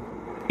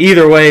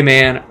either way,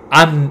 man,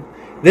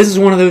 this is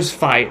one of those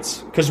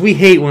fights, because we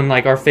hate when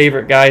like our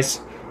favorite guys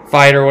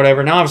fight or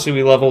whatever. Now, obviously,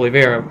 we love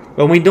Oliveira,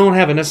 but we don't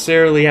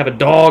necessarily have a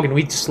dog, and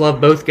we just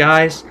love both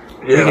guys.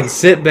 We can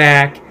sit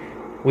back.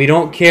 We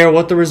don't care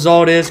what the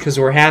result is because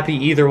we're happy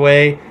either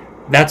way.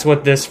 That's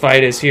what this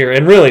fight is here.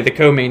 And really, the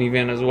co-main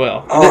event as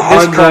well.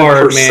 100%. This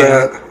card,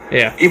 man.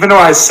 Yeah. Even though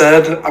I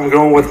said I'm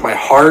going with my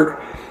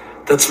heart,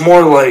 that's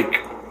more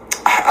like,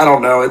 I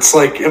don't know. It's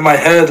like in my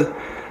head,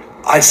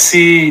 I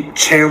see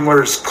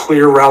Chandler's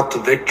clear route to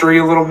victory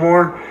a little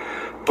more.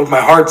 But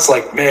my heart's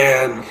like,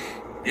 man,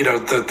 you know,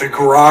 the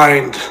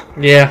grind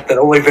that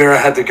Oliveira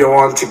had to go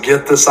on to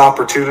get this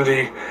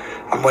opportunity.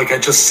 I'm like, I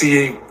just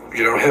see,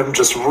 you know, him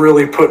just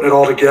really putting it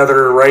all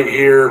together right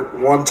here,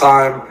 one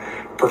time,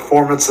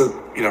 performance of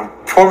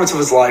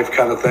his life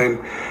kind of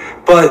thing.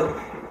 But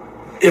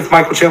if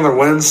Michael Chandler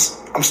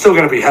wins, I'm still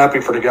going to be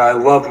happy for the guy. I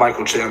love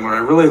Michael Chandler.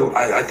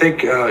 I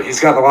think he's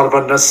gotten a lot of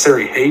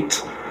unnecessary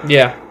hate.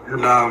 Yeah.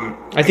 And,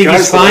 I think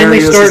he's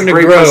finally starting to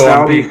grow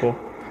on people.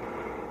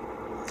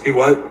 He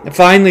what?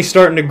 Finally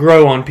starting to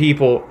grow on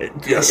people.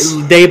 Yes.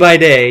 Day by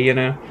day, you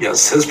know.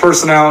 Yes, his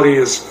personality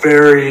is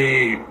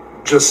very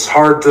just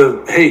hard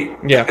to hate.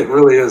 Yeah. It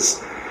really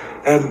is.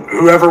 And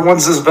whoever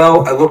wins this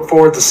belt, I look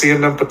forward to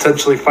seeing them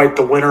potentially fight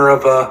the winner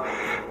of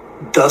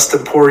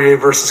Dustin Poirier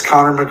versus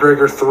Conor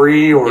McGregor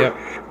 3 or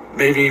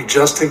maybe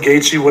Justin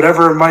Gaethje,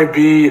 whatever it might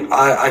be.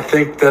 I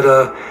think that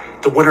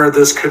the winner of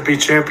this could be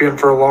champion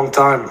for a long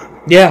time.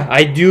 Yeah,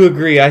 I do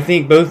agree. I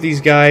think both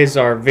these guys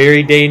are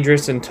very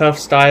dangerous and tough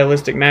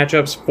stylistic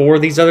matchups for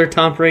these other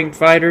top-ranked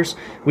fighters.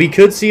 We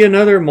could see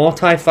another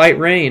multi-fight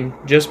reign,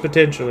 just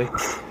potentially.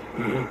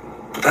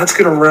 But that's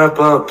going to wrap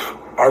up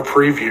our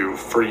preview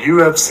for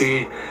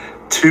UFC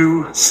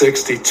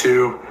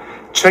 262.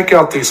 Check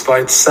out these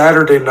fights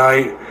Saturday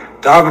night.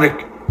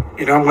 Dominic,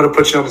 you know, I'm going to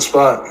put you on the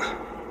spot.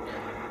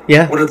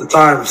 Yeah. What are the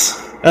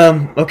times?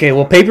 Okay,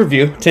 well,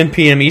 pay-per-view, 10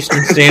 p.m.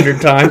 Eastern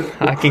Standard Time.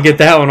 I can get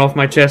that one off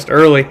my chest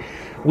early.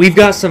 We've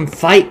got some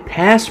Fight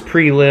Pass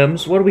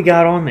prelims. What do we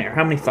got on there?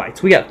 How many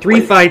fights? We got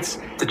 3 fights.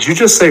 Did you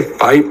just say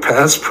Fight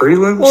Pass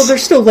prelims? Well, they're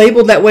still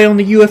labeled that way on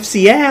the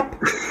UFC app.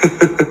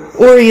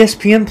 Or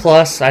ESPN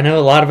Plus. I know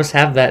a lot of us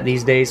have that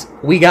these days.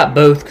 We got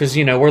both because,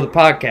 you know, we're the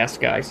podcast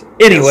guys.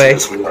 Anyway,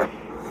 yes, we are.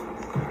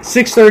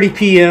 6:30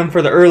 p.m.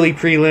 for the early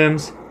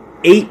prelims.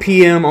 8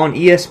 p.m. on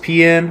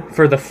ESPN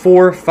for the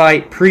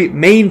 4-fight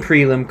main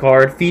prelim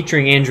card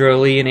featuring Andrew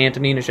Ali and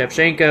Antonina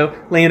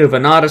Shevchenko. Lando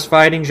Venata's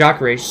fighting.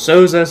 Jacare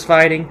Souza's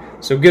fighting.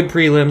 So good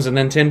prelims. And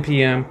then 10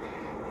 p.m.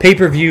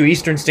 pay-per-view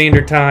Eastern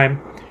Standard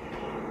Time.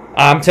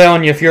 I'm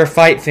telling you, if you're a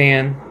fight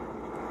fan,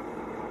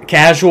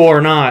 casual or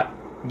not,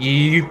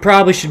 you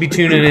probably should be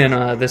tuning in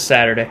this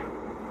Saturday.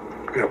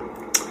 Yeah.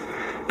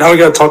 Now we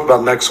got to talk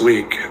about next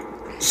week.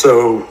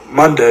 So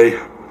Monday,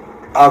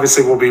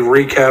 obviously we'll be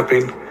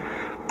recapping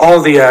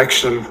all the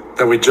action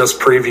that we just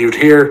previewed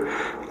here,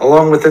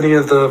 along with any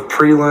of the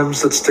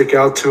prelims that stick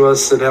out to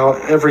us and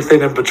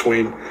everything in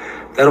between.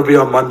 That'll be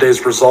on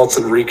Monday's results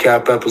and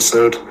recap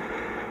episode.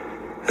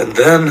 And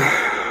then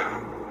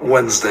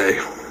Wednesday.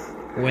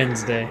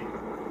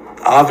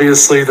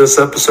 Obviously, this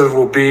episode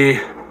will be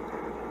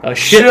a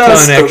shit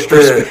ton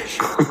extra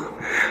special.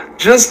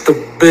 Just a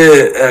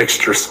bit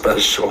extra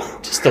special.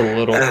 Just a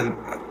little.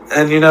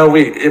 And you know,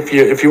 if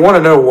you want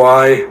to know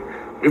why,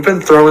 we've been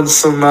throwing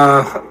some,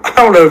 I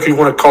don't know if you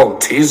want to call them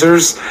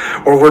teasers,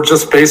 or we're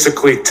just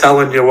basically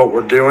telling you what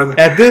we're doing.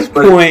 At this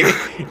point,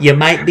 you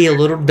might be a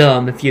little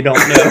dumb if you don't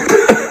know.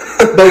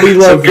 But we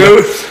love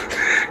you.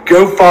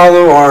 Go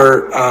follow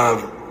our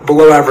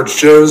Below Average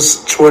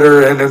Joe's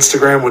Twitter and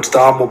Instagram, which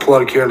Dom will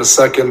plug here in a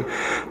second.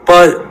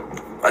 But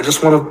I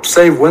just want to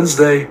say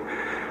Wednesday,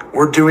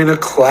 we're doing a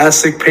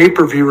classic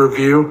pay-per-view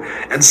review.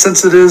 And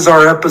since it is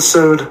our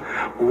episode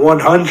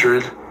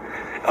 100,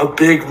 a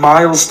big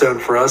milestone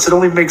for us, it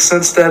only makes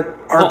sense that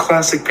our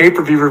classic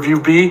pay-per-view review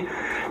be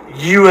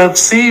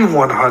UFC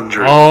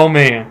 100. Oh,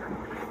 man.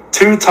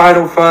 2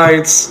 title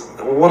fights,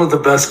 one of the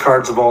best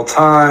cards of all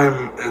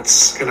time.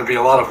 It's going to be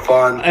a lot of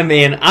fun. I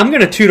mean, I'm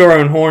going to toot our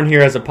own horn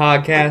here as a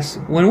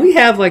podcast. When we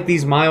have like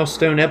these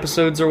milestone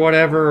episodes or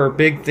whatever, or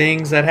big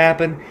things that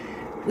happen,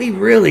 we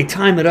really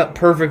time it up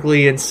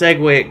perfectly and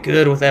segue it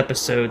good with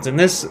episodes. And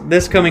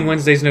this coming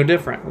Wednesday is no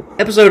different.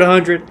 Episode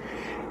 100,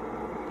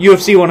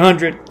 UFC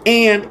 100,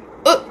 and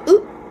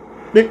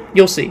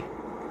you'll see.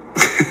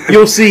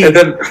 You'll see,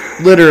 then,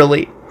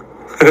 literally.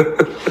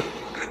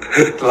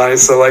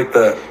 Nice, I like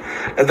that.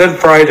 And then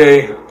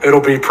Friday,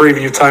 it'll be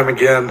preview time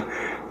again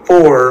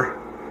for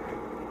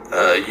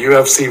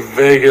UFC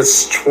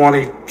Vegas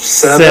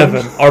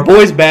 27. Our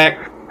boy's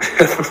back.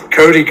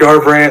 Cody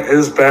Garbrandt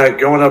is back,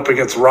 going up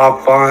against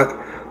Rob Font.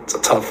 It's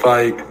a tough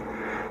fight.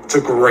 It's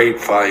a great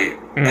fight.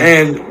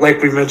 And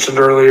like we mentioned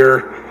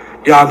earlier,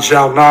 Yan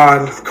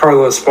Xiaonan,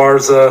 Carlos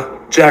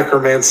Esparza, Jack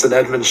Hermanson,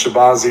 Edmund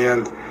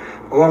Shabazian,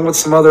 along with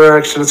some other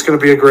action. It's going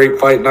to be a great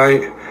fight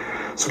night.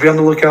 So be on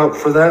the lookout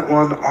for that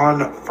one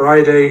on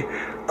Friday.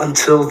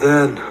 Until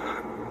then,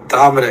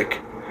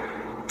 Dominic,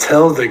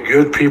 tell the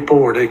good people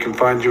where they can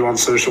find you on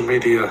social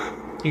media.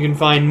 You can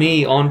find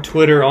me on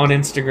Twitter, on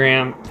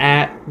Instagram,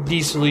 at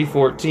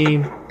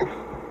Diesely14.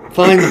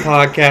 Find the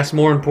podcast,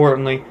 more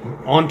importantly,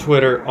 on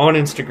Twitter, on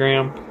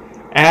Instagram,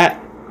 at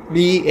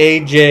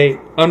BAJ_MMA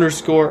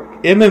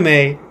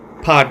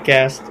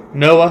podcast.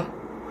 Noah,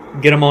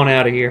 get them on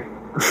out of here.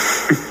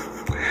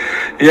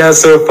 Yeah,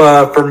 so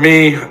if, for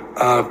me,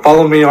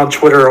 follow me on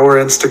Twitter or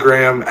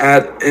Instagram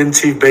at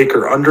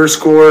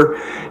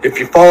ntbaker_. If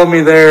you follow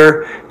me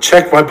there,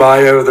 check my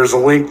bio. There's a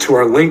link to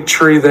our link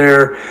tree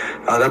there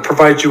that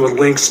provides you with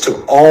links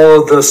to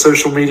all of the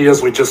social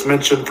medias we just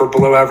mentioned for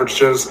Below Average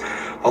Joes,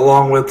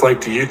 along with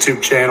like the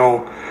YouTube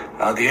channel,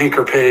 the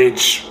Anchor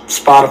page,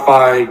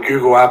 Spotify,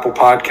 Google, Apple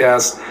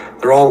Podcasts.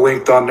 They're all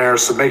linked on there,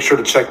 so make sure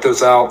to check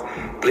those out.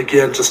 But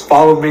again, just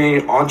follow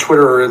me on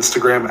Twitter or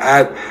Instagram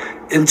at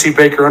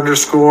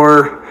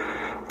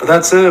ntbaker_. But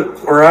that's it.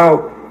 We're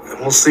out. And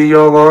we'll see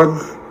y'all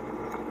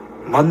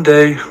on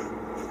Monday.